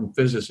important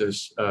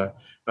physicists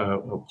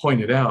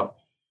pointed out,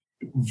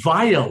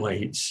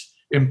 violates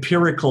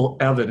empirical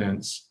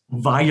evidence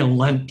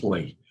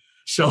violently.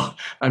 So,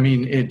 I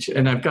mean,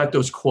 and I've got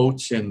those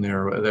quotes in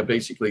there that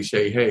basically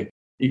say, hey,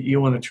 you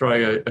want to try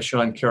a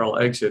Sean Carroll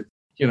exit,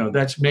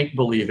 that's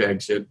make-believe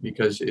exit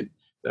because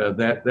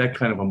that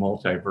kind of a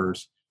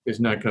multiverse is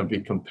not going to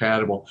be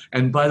compatible.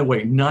 And by the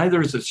way,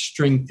 neither is a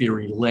string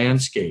theory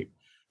landscape,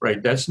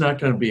 right? That's not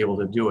going to be able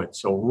to do it.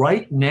 So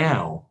right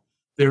now,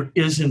 there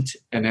isn't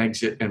an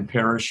exit and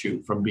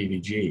parachute from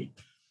BVG,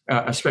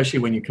 especially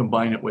when you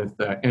combine it with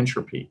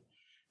entropy.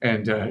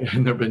 And there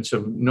have been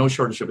no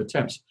shortage of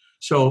attempts.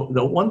 So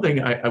the one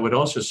thing I would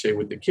also say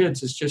with the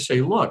kids is just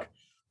say, look,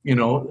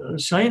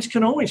 science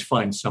can always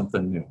find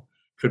something new.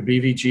 Could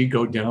BVG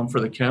go down for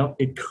the count?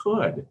 It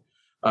could.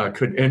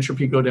 Could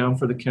entropy go down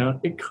for the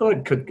count? It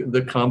could. Could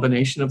the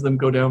combination of them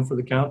go down for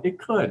the count? It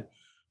could.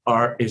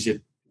 Is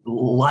it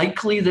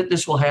likely that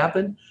this will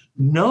happen?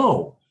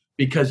 No,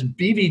 because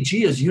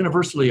BVG is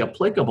universally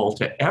applicable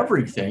to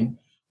everything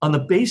on the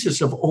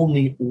basis of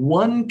only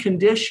one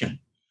condition.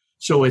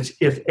 So it's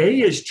if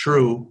A is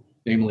true,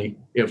 namely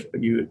if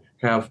you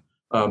have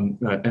an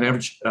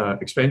average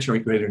expansion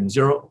rate greater than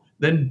 0,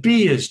 then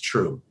B is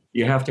true.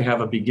 You have to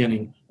have a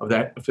beginning of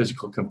that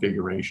physical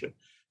configuration.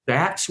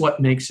 That's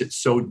what makes it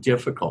so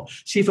difficult.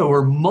 See, if it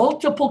were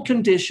multiple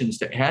conditions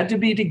that had to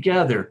be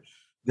together,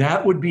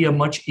 that would be a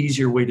much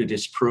easier way to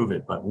disprove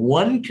it. But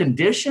one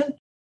condition,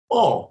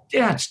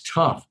 that's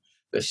tough.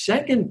 The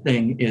second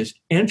thing is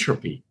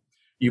entropy.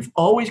 You've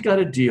always got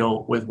to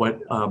deal with what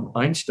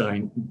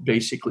Einstein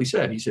basically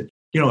said. He said,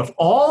 if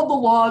all the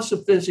laws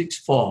of physics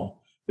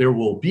fall, there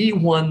will be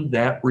one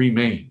that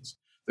remains.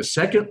 The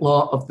second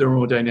law of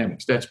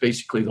thermodynamics, that's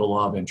basically the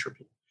law of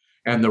entropy.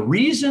 And the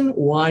reason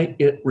why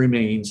it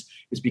remains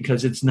is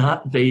because it's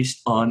not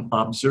based on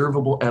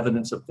observable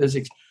evidence of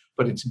physics,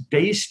 but it's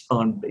based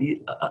on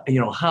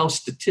how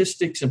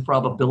statistics and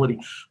probability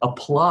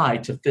apply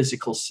to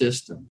physical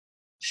systems.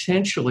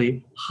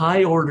 Essentially,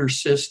 high-order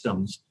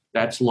systems,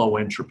 that's low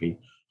entropy.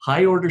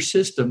 High-order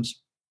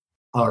systems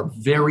are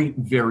very,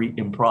 very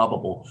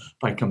improbable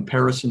by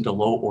comparison to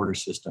low-order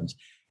systems.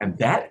 And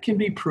that can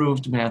be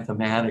proved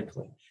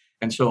mathematically.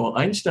 And so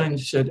Einstein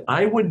said,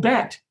 I would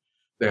bet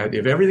that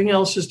if everything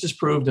else is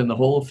disproved in the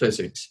whole of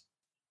physics,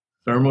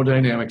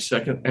 thermodynamics,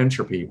 second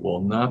entropy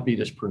will not be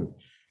disproved.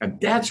 And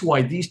that's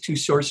why these two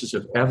sources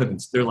of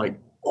evidence, they're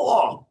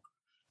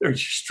they're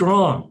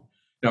strong.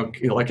 Now,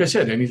 like I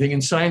said, anything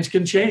in science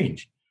can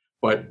change,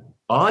 but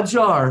odds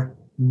are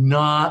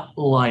not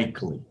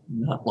likely.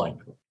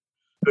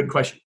 Good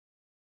question.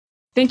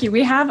 Thank you.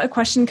 We have a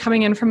question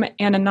coming in from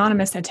an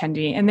anonymous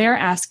attendee, and they're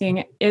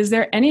asking, is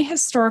there any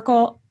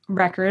historical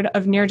record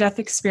of near-death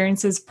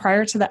experiences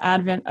prior to the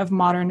advent of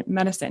modern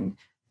medicine?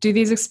 Do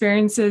these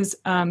experiences,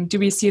 do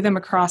we see them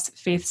across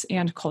faiths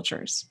and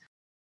cultures?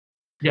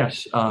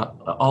 Yes,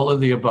 all of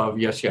the above.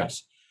 Yes,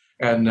 yes.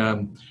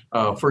 And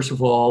first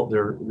of all,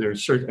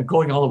 there's certain,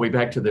 going all the way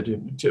back to the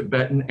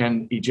Tibetan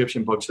and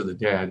Egyptian books of the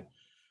dead.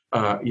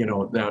 Now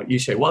you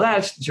say, well,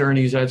 that's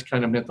journeys, that's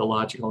kind of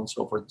mythological and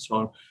so forth and so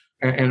on.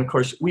 And of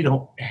course, we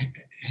don't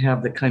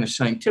have the kind of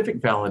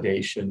scientific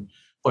validation,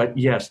 but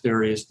yes,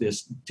 there is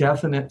this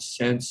definite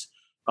sense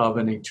of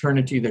an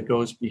eternity that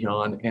goes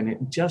beyond, and it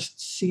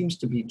just seems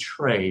to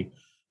betray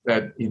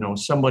that,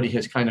 somebody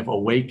has kind of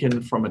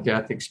awakened from a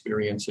death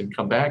experience and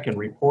come back and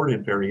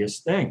reported various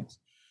things.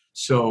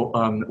 So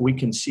we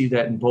can see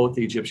that in both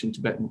the Egyptian,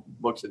 Tibetan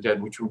books of the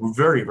dead, which were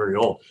very, very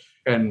old.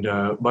 And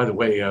by the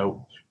way,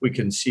 we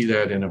can see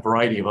that in a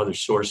variety of other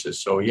sources.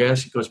 So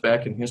yes, it goes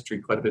back in history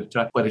quite a bit of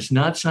time, but it's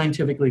not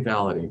scientifically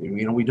validated.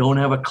 We don't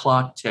have a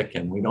clock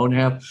ticking. We don't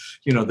have,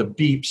 the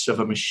beeps of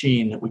a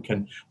machine that we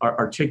can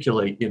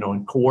articulate,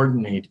 and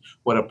coordinate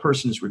what a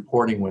person is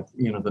reporting with,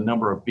 the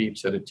number of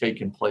beeps that have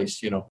taken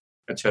place,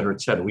 et cetera,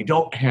 et cetera. We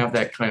don't have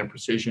that kind of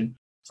precision.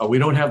 We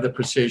don't have the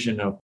precision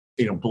of,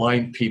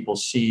 blind people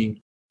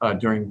seeing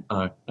during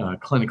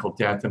clinical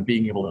death and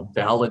being able to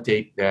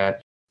validate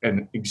that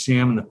and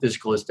examine the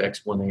physicalist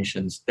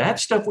explanations.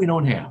 That stuff we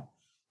don't have.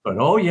 But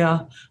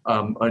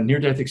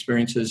near-death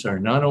experiences are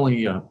not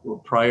only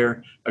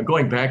prior,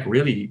 going back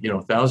really,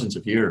 thousands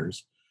of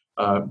years,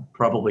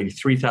 probably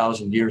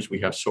 3,000 years we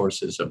have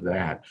sources of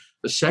that.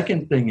 The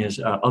second thing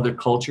is other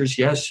cultures.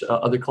 Yes,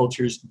 other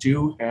cultures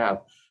do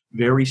have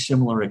very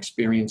similar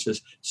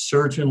experiences.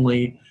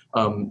 Certainly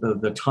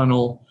the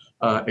tunnel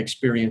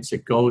experience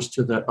that goes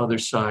to the other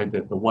side,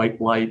 the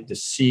white light, the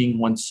seeing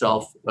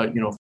oneself,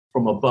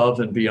 from above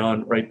and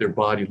beyond, right, their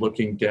body,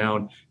 looking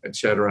down,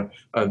 etc.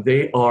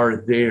 They are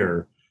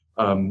there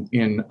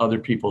in other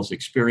people's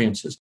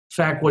experiences. In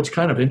fact, what's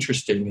kind of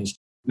interesting is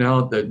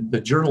now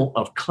the Journal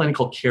of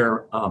Clinical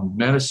Care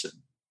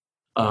Medicine,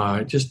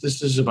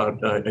 this is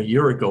about a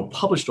year ago,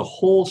 published a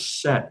whole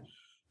set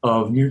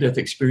of near-death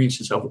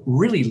experiences of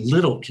really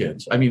little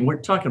kids. I mean,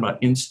 we're talking about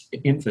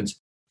infants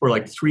who are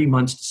like 3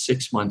 months to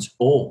 6 months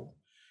old.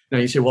 Now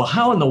you say, well,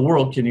 how in the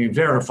world can you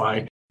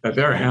verify that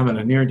they're having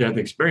a near-death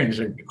experience?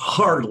 They're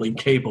hardly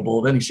capable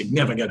of any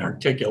significant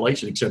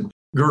articulation except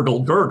gurgle,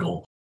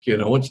 gurgle.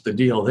 What's the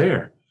deal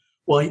there?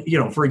 Well,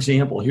 for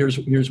example,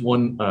 here's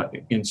one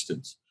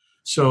instance.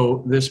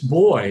 So this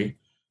boy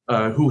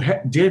who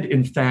did,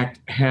 in fact,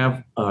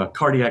 have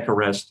cardiac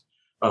arrest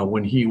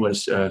when he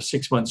was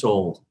 6 months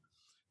old,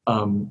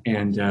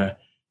 and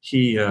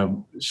he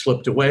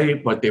slipped away,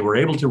 but they were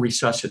able to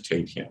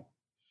resuscitate him.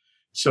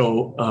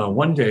 So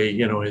one day,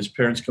 his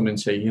parents come in and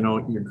say,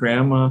 your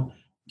grandma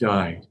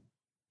died.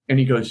 And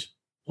he goes,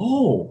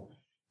 oh,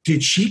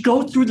 did she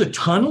go through the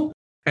tunnel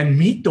and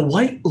meet the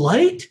white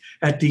light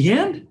at the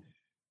end?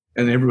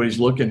 And everybody's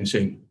looking and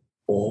saying,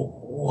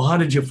 oh, how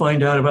did you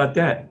find out about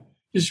that?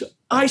 He says,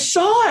 I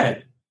saw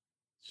it.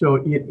 So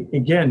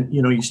again,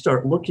 you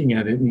start looking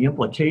at it and the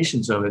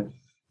implications of it.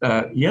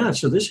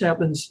 So this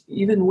happens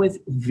even with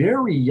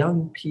very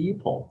young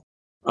people.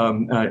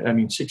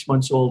 6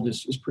 months old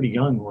is pretty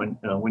young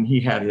when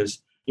he had his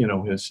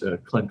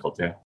clinical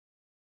death.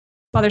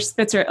 Father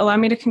Spitzer, allow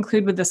me to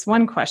conclude with this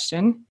one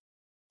question.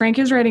 Frank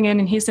is writing in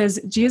and he says,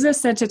 Jesus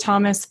said to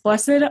Thomas,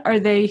 "Blessed are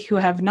they who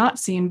have not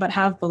seen but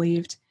have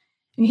believed."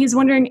 And he's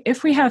wondering,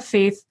 if we have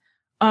faith,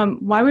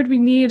 why would we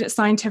need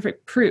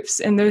scientific proofs?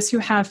 And those who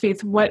have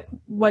faith, what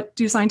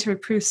do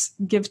scientific proofs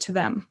give to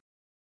them?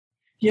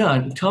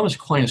 Yeah, Thomas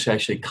Aquinas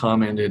actually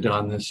commented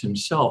on this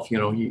himself.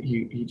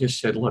 He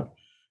just said, look,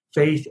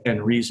 faith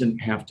and reason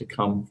have to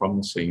come from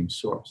the same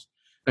source.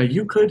 Now,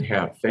 you could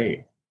have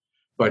faith,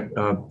 but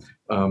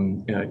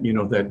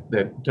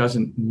that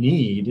doesn't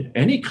need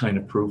any kind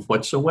of proof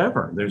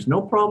whatsoever. There's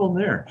no problem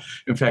there.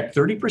 In fact,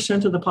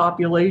 30% of the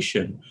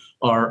population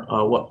are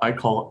what I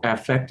call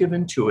affective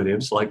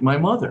intuitives, like my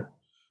mother.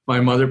 My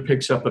mother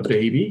picks up a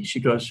baby. She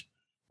goes,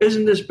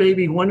 "Isn't this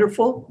baby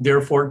wonderful?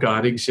 Therefore,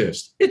 God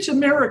exists." It's a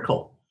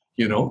miracle,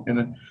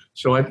 And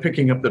so I'm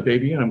picking up the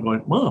baby and I'm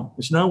going, "Mom,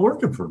 it's not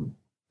working for me.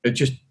 It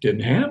just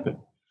didn't happen."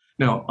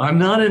 Now, I'm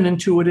not an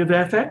intuitive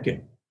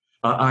affective.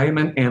 I am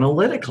an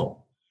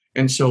analytical.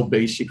 And so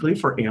basically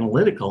for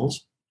analyticals,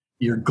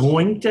 you're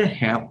going to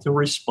have to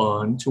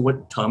respond to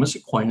what Thomas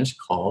Aquinas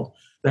called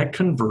that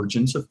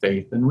convergence of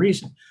faith and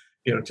reason.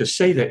 To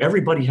say that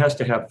everybody has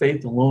to have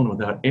faith alone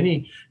without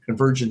any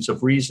convergence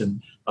of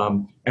reason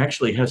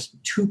actually has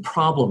two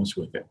problems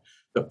with it.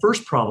 The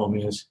first problem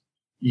is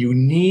you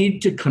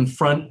need to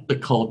confront the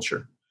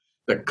culture.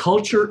 The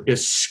culture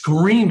is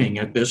screaming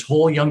at this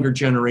whole younger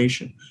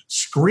generation,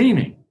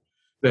 screaming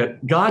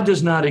that God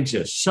does not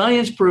exist.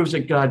 Science proves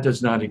that God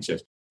does not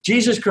exist.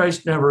 Jesus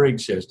Christ never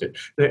existed.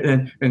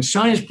 And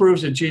science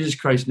proves that Jesus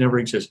Christ never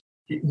existed.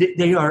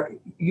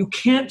 You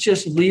can't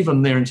just leave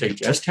them there and say,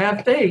 just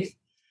have faith.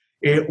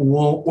 It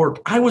won't work.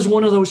 I was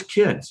one of those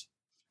kids.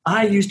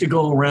 I used to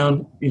go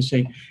around and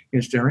say,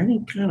 is there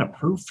any kind of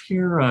proof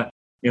here?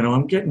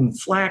 I'm getting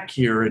flack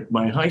here at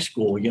my high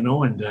school,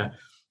 and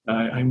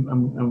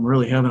I'm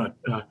really having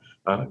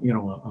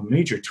a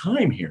major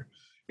time here.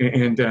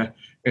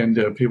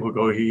 And people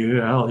go,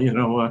 yeah,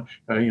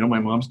 my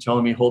mom's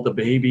telling me hold the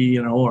baby,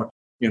 or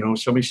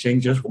somebody's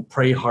saying just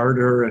pray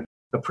harder, and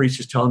the priest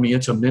is telling me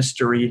it's a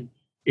mystery.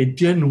 It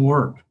didn't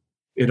work.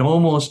 It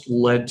almost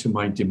led to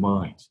my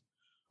demise.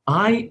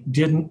 I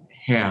didn't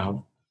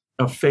have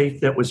a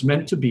faith that was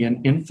meant to be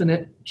an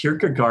infinite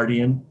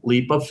Kierkegaardian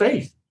leap of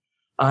faith.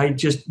 I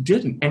just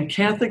didn't. And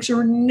Catholics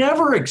are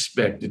never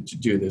expected to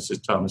do this, as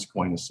Thomas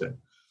Aquinas said.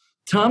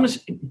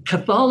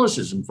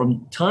 Catholicism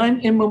from time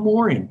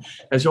immemorial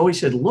has always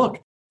said,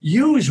 look,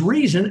 use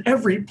reason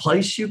every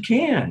place you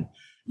can.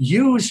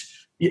 Use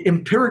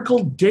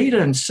empirical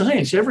data and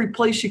science every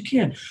place you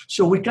can.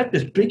 So we got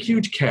this big,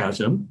 huge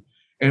chasm.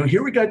 And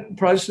here we got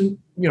Protestant,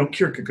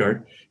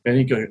 Kierkegaard. And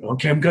he goes,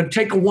 okay, I'm going to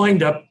take a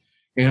wind up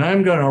and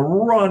I'm going to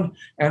run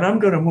and I'm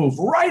going to move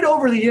right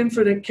over the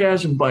infinite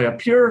chasm by a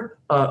pure,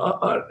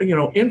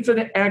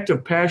 infinite act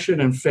of passion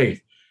and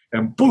faith.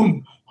 And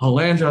boom, I'll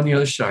land on the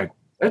other side.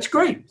 That's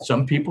great.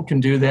 Some people can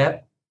do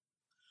that.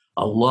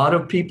 A lot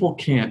of people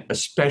can't,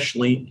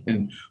 especially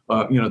in,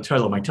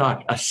 title of my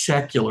talk, a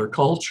secular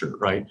culture,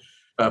 right?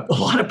 A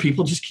lot of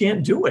people just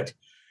can't do it.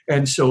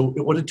 And so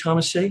what did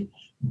Thomas say?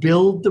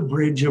 Build the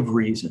bridge of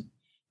reason.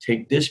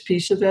 Take this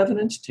piece of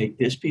evidence, take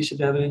this piece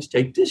of evidence,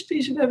 take this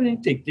piece of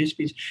evidence, take this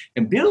piece,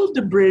 and build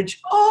the bridge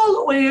all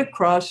the way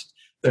across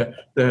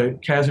the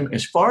chasm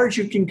as far as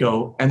you can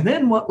go. And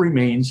then what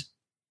remains?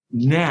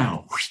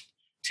 Now,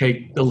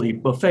 take the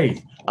leap of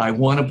faith. I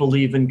want to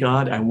believe in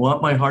God. I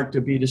want my heart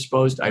to be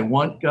disposed. I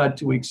want God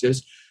to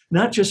exist,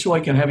 not just so I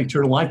can have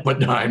eternal life,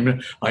 but I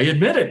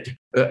admit it.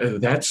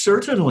 That's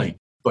certainly.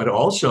 But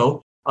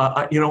also,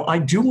 I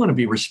do want to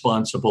be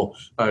responsible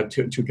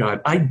to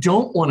God. I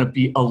don't want to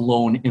be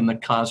alone in the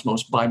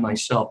cosmos by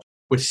myself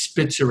with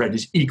Spitzer at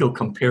his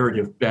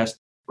ego-comparative best,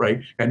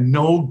 right? And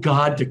no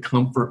God to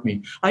comfort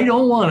me. I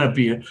don't want to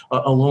be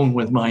alone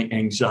with my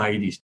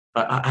anxieties.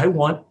 I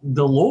want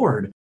the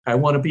Lord. I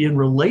want to be in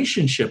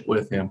relationship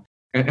with him.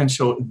 And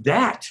so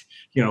that,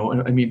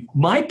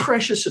 my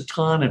precious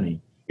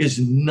autonomy is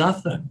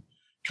nothing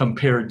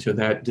compared to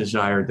that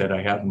desire that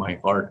I have in my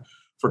heart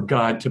for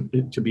God to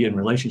be in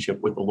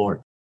relationship with the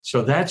Lord.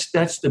 So that's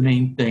the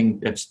main thing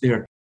that's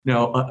there.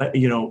 Now,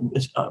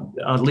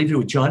 I'll leave you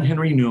with John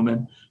Henry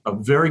Newman, a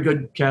very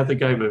good Catholic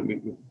guy, but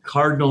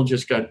Cardinal,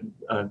 just got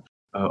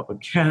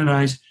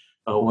canonized,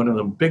 one of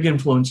the big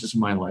influences in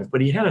my life.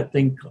 But he had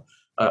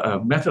a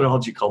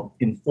methodology called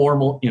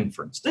informal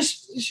inference.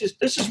 This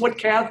is what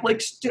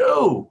Catholics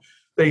do.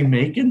 They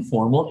make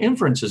informal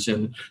inferences.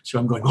 And so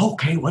I'm going,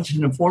 okay, what's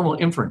an informal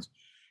inference?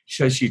 He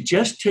says you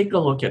just take a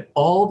look at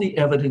all the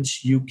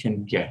evidence you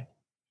can get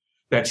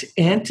that's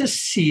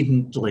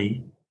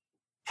antecedently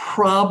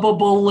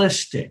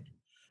probabilistic.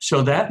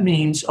 So that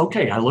means,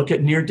 okay, I look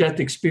at near-death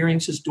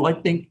experiences. Do I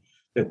think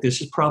that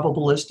this is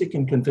probabilistic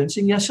and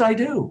convincing? Yes, I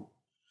do.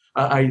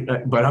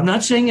 But I'm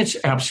not saying it's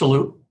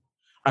absolute.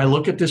 I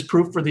look at this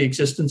proof for the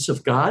existence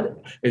of God,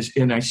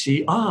 and I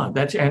see,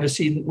 that's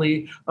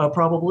antecedently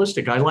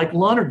probabilistic. I like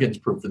Lonergan's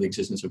proof for the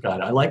existence of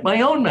God. I like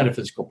my own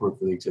metaphysical proof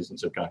for the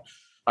existence of God.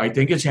 I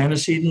think it's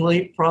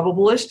antecedently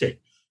probabilistic.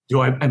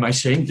 Am I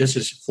saying this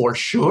is for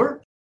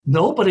sure?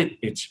 No, but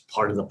it's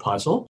part of the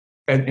puzzle.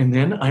 And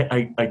then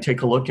I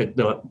take a look at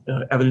the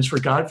evidence for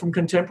God from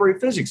contemporary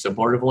physics, the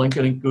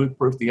Bordov-Alenkin and Guth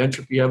proof, the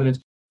entropy evidence,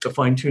 the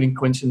fine-tuning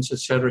coincidence, et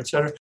cetera, et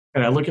cetera.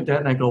 And I look at that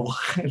and I go,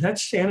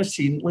 that's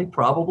antecedently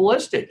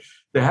probabilistic.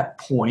 That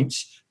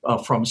points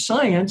from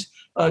science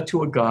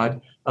to a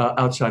God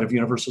outside of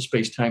universal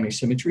space-time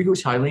asymmetry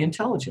who's highly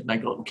intelligent. And I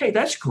go, okay,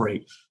 that's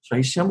great. So I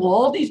assemble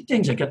all these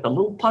things. I get the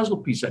little puzzle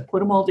piece. I put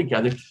them all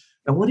together.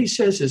 And what he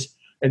says is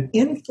an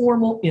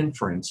informal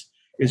inference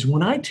is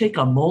when I take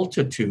a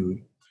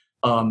multitude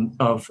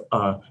of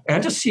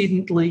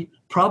antecedently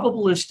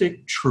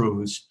probabilistic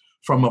truths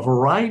from a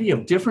variety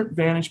of different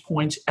vantage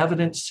points,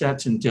 evidence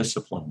sets, and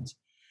disciplines.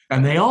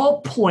 And they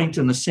all point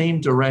in the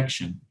same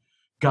direction.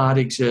 God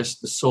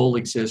exists, the soul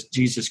exists,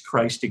 Jesus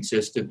Christ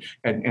existed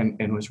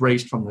and was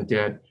raised from the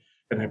dead.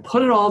 And I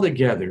put it all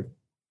together,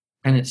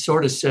 and it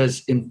sort of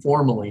says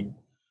informally,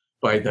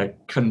 by the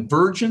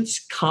convergence,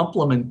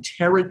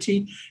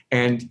 complementarity,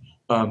 and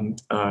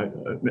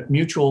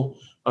mutual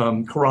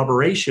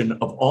corroboration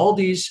of all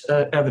these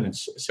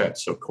evidence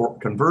sets. So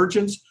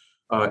convergence,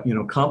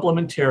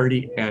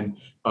 complementarity, and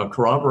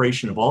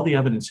corroboration of all the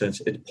evidence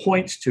sets. It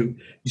points to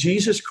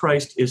Jesus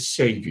Christ is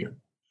Savior.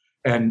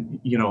 And,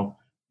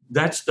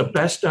 that's the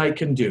best I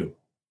can do.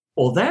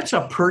 Well, that's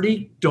a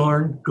pretty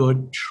darn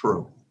good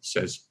truth,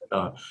 says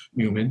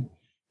Newman.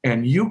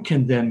 And you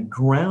can then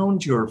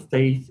ground your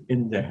faith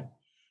in that.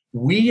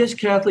 We as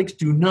Catholics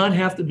do not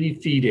have to be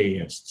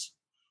fideists.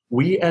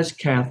 We as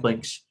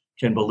Catholics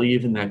can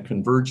believe in that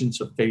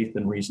convergence of faith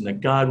and reason, that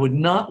God would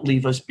not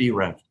leave us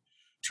bereft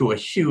to a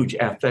huge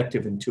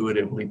affective,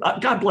 intuitive belief.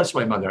 God bless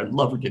my mother. I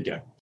love her to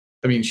death.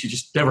 I mean, she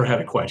just never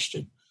had a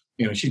question.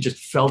 She just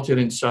felt it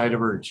inside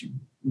of her. She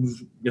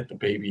get the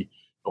baby,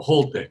 the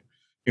whole thing.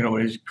 It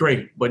was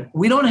great. But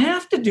we don't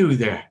have to do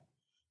that.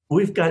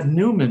 We've got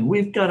Newman.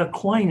 We've got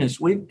Aquinas.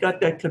 We've got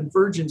that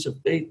convergence of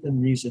faith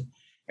and reason.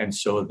 And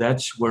so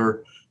that's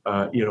where,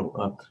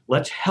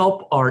 let's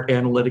help our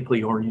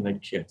analytically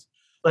oriented kids.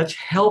 Let's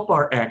help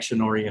our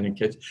action-oriented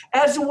kids,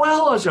 as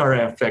well as our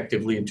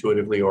affectively,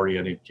 intuitively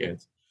oriented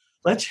kids.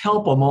 Let's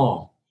help them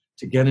all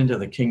to get into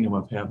the kingdom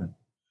of heaven.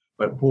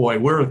 But boy,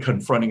 we're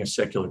confronting a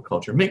secular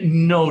culture. Make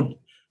no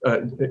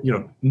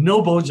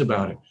bones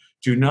about it.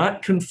 Do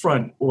not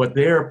confront what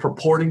they are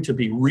purporting to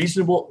be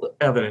reasonable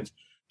evidence.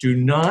 Do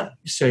not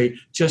say,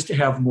 just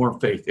have more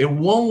faith. It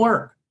won't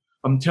work.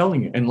 I'm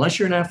telling you, unless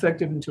you're an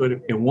affective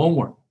intuitive, it won't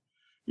work.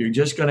 You're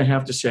just going to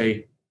have to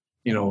say,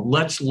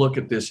 let's look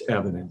at this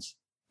evidence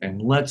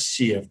and let's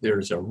see if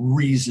there's a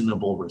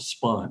reasonable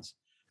response.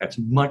 That's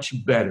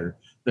much better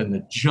than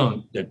the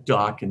junk that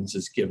Dawkins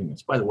is giving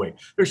us. By the way,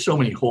 there's so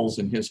many holes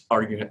in his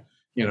argument.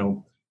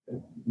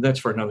 That's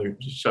for another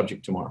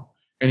subject tomorrow.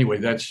 Anyway,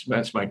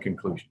 that's my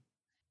conclusion.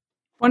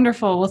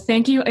 Wonderful. Well,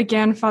 thank you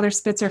again, Father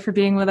Spitzer, for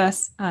being with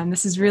us.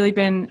 This has really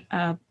been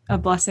a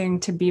blessing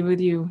to be with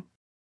you.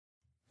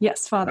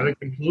 Yes, Father. I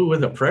conclude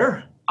with a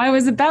prayer. I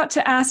was about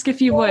to ask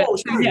if you would.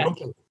 Sorry. Yeah.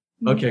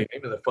 Okay. In the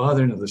name of the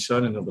Father, and of the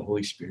Son, and of the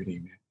Holy Spirit.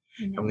 Amen.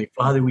 Heavenly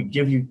Father, we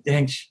give you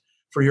thanks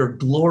for your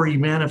glory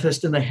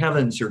manifest in the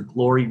heavens, your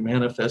glory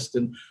manifest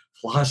in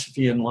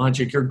philosophy and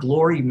logic, your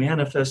glory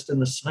manifest in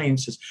the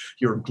sciences,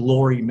 your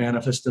glory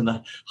manifest in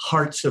the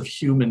hearts of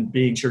human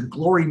beings, your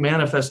glory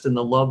manifest in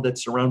the love that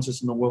surrounds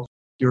us in the world,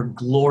 your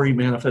glory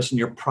manifest in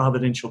your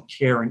providential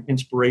care and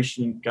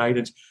inspiration and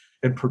guidance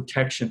and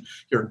protection,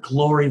 your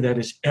glory that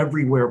is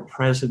everywhere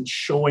present,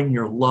 showing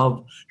your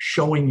love,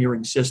 showing your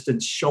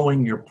existence,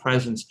 showing your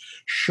presence,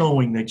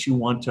 showing that you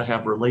want to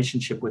have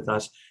relationship with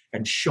us,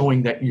 and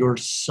showing that your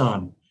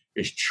Son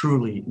is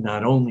truly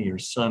not only your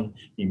Son,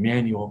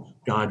 Emmanuel,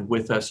 God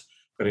with us,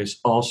 but is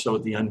also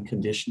the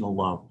unconditional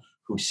love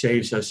who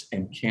saves us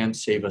and can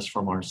save us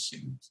from our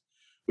sins.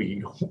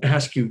 We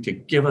ask you to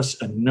give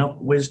us enough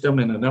wisdom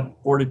and enough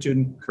fortitude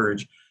and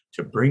courage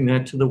to bring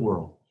that to the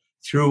world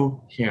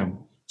through him,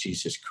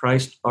 Jesus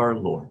Christ our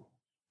Lord.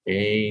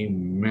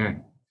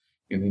 Amen.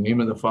 In the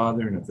name of the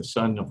Father, and of the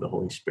Son, and of the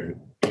Holy Spirit.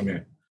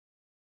 Amen.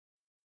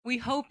 We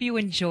hope you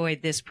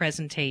enjoyed this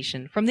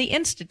presentation from the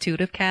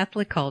Institute of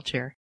Catholic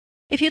Culture.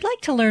 If you'd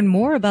like to learn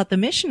more about the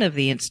mission of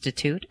the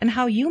Institute and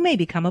how you may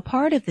become a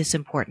part of this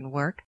important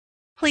work,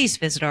 please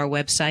visit our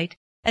website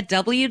at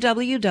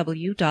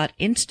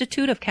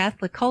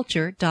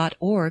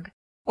www.instituteofcatholicculture.org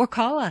or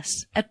call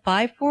us at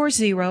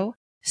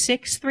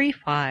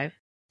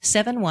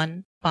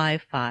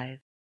 540-635-7155.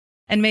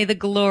 And may the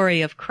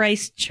glory of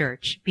Christ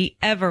Church be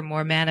ever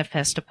more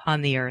manifest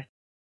upon the earth.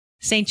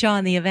 St.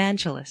 John the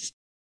Evangelist,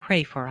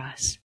 pray for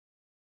us.